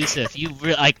 dude, Yusuf,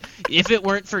 if it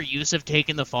weren't for Yusuf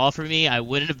taking the fall for me, I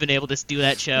wouldn't have been able to do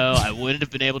that show. I wouldn't have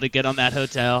been able to get on that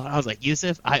hotel. I was like,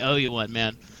 Yusuf, I owe you one,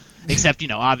 man. Except,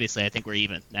 obviously, I think we're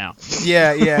even now.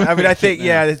 Yeah. I mean, I think,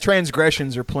 the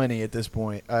transgressions are plenty at this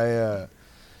point.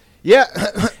 Yeah,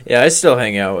 I still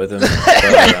hang out with him.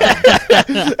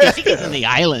 I think he's in the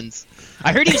islands.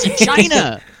 I heard he was in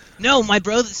China. No, my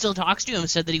bro that still talks to him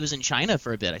said that he was in China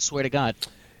for a bit. I swear to God.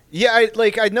 Yeah,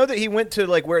 I know that he went to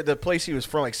where the place he was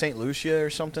from, like St. Lucia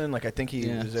or something. Like I think he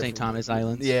was St. Thomas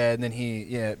Islands. Yeah, and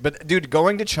then but dude,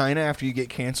 going to China after you get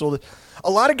canceled,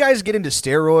 a lot of guys get into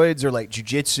steroids or like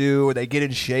jiu-jitsu or they get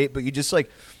in shape, but you just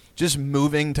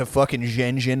moving to fucking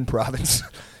Shenzhen province.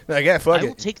 Like, yeah, fuck it. I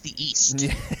will take the east.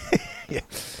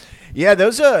 Yeah,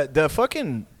 those the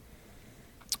fucking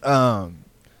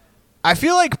I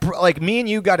feel like me and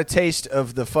you got a taste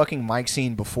of the fucking mic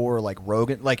scene before like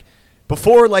Rogan,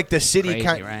 before like the city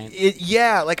kind, right?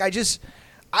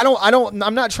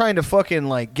 I'm not trying to fucking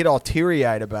like get all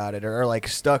teary-eyed about it or like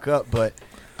stuck up, but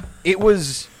it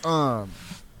was when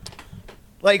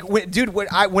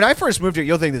I first moved here,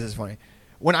 you'll think this is funny.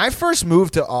 When I first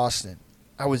moved to Austin,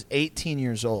 I was 18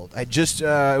 years old. I just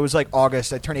it was like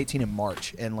August. I turned 18 in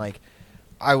March, and like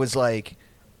I was like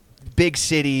big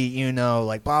city,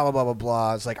 like blah blah blah blah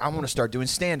blah. It's like I want to start doing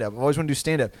stand-up. I've always wanted to do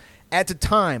stand-up. At the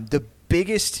time, the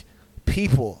biggest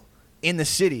people in the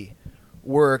city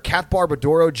were Kath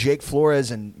Barbadoro, Jake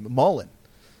Flores, and Mullen.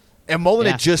 And Mullen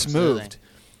had just moved.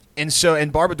 And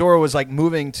Barbadoro was like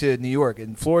moving to New York,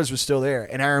 and Flores was still there.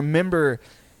 And I remember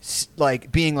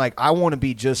like being like, I want to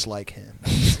be just like him.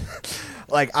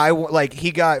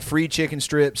 He got free chicken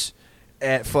strips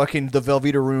at fucking the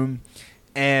Velveeta Room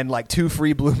and like 2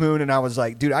 free Blue Moon, and I was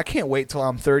like, dude, I can't wait till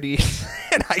I'm 30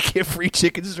 and I get free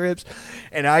chicken strips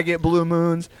and I get Blue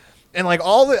Moons. And like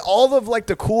all of like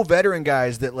the cool veteran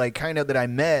guys that like kind of that I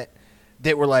met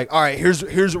that were like, all right, here's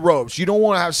the ropes. You don't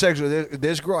want to have sex with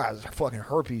this girl has fucking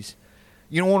herpes.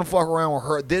 You don't want to fuck around with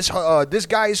her. This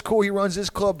guy is cool. He runs this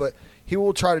club, but he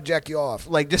will try to jack you off.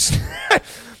 Like this,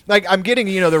 like I'm getting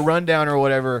the rundown or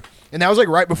whatever. And that was like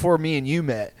right before me and you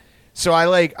met. So I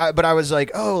was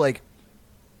like, oh, like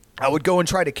I would go and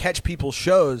try to catch people's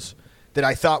shows that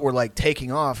I thought were like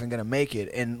taking off and gonna make it.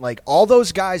 And like all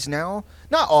those guys now,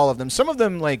 not all of them, some of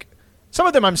them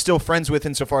I'm still friends with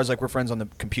insofar as like we're friends on the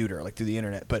computer, like through the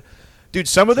internet. But dude,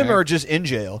 some of them are just in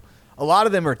jail. A lot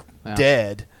of them are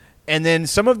dead. And then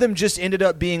some of them just ended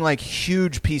up being like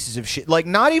huge pieces of shit. Like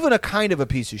not even a kind of a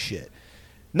piece of shit.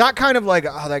 Not kind of like,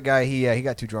 oh, that guy, he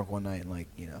got too drunk one night and like,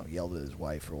 yelled at his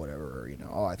wife or whatever, or,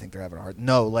 oh, I think they're having a hard.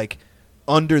 No, like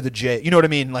under the J. You know what I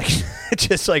mean? Like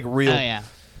just like real. Oh, yeah.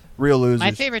 Real losers.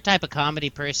 My favorite type of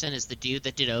comedy person is the dude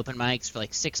that did open mics for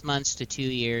like 6 months to 2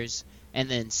 years, and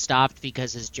then stopped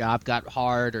because his job got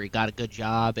hard or he got a good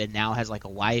job and now has like a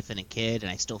wife and a kid,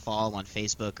 and I still follow him on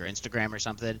Facebook or Instagram or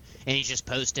something, and he's just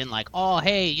posting like, oh,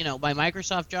 hey, you know, my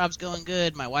Microsoft job's going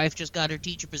good, my wife just got her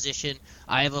teacher position,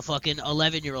 I have a fucking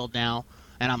 11-year-old now,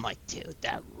 and I'm like, dude,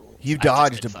 that rules. You I've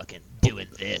dodged just been a... fucking doing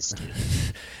this,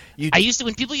 dude. I used to,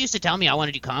 when people used to tell me I want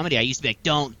to do comedy, I used to be like,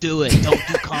 don't do it, don't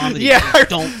do comedy, Yeah.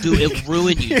 don't do it, it'll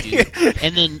ruin you, dude.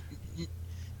 And then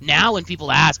now when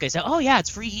people ask, I say, oh yeah, it's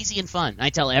free, easy, and fun. I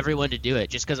tell everyone to do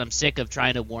it just because I'm sick of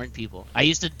trying to warn people. I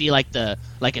used to be like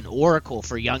an oracle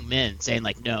for young men, saying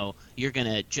like, no, you're going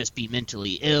to just be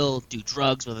mentally ill, do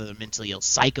drugs, whether they're mentally ill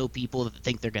psycho people that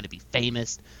think they're going to be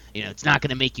famous. You know, it's not going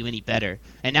to make you any better.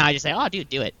 And now I just say, oh, dude,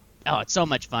 do it. Oh, it's so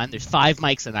much fun. There's 5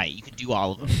 mics a night. You can do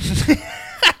all of them.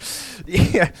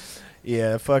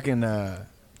 Yeah, fucking,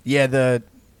 dude,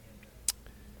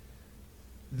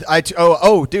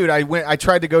 I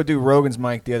tried to go do Rogan's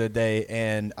mic the other day,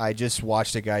 and I just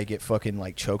watched a guy get fucking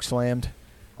like choke slammed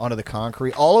onto the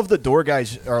concrete. All of the door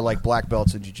guys are like black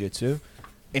belts in jiu-jitsu,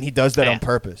 and he does that on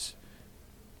purpose.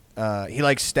 He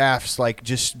like staffs like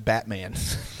just Batman.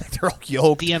 They're all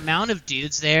yoked. The amount of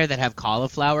dudes there that have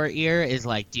cauliflower ear is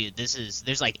like, dude,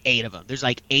 there's like 8 of them. There's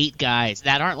like 8 guys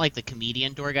that aren't like the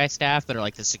comedian door guy staff, but are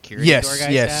like the security door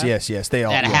guy staff. Yes. They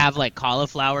all have like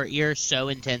cauliflower ear so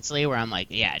intensely where I'm like,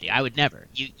 yeah, dude, I would never.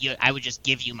 I would just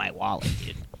give you my wallet,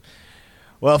 dude.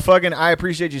 Well, fucking, I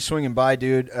appreciate you swinging by,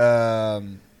 dude,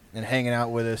 and hanging out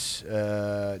with us,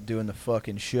 doing the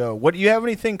fucking show. What do you have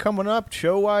anything coming up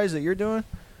show wise that you're doing?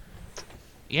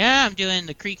 Yeah, I'm doing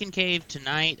the Creek and Cave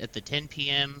tonight at the 10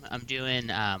 p.m. I'm doing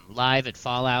live at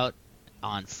Fallout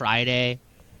on Friday.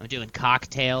 I'm doing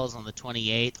Cocktails on the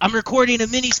 28th. I'm recording a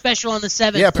mini special on the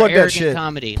 7th for Arrogant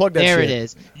Comedy. Plug that shit. It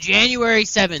is. January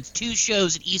 7th, 2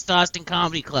 shows at East Austin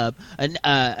Comedy Club,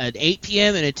 at 8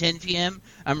 p.m. and at 10 p.m.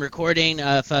 I'm recording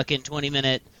a fucking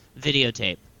 20-minute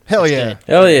videotape. Hell yeah.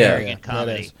 Hell yeah. Arrogant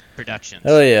Comedy Productions.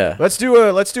 Hell yeah. Let's do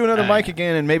another mic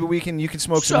again, and maybe you can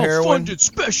smoke some heroin. Self-funded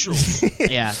specials.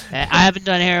 Yeah. I haven't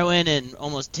done heroin in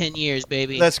almost 10 years,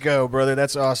 baby. Let's go, brother.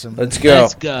 That's awesome. Let's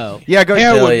go. Yeah, go.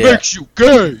 Heroin makes you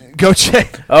gay. Go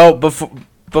check. Oh,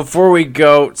 before we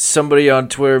go, somebody on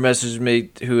Twitter messaged me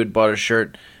who had bought a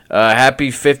shirt. Happy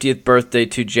 50th birthday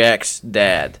to Jack's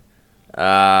dad.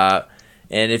 And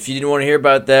if you didn't want to hear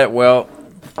about that, well,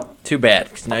 too bad,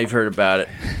 because now you've heard about it.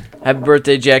 Happy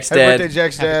birthday, Jack's dad. Happy birthday,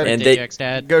 Jack's dad. Happy birthday, Jack's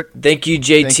dad. Thank you,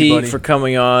 JT, Thank you, for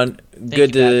coming on. Thank you,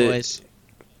 bad boys.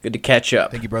 Good to catch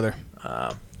up. Thank you, brother.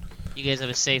 You guys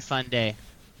have a safe, fun day.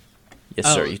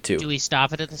 Yes, sir. You too. Do we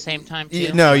stop it at the same time,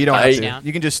 too? No, you don't have to.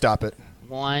 You can just stop it.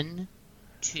 1,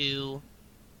 2,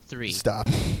 3. Stop.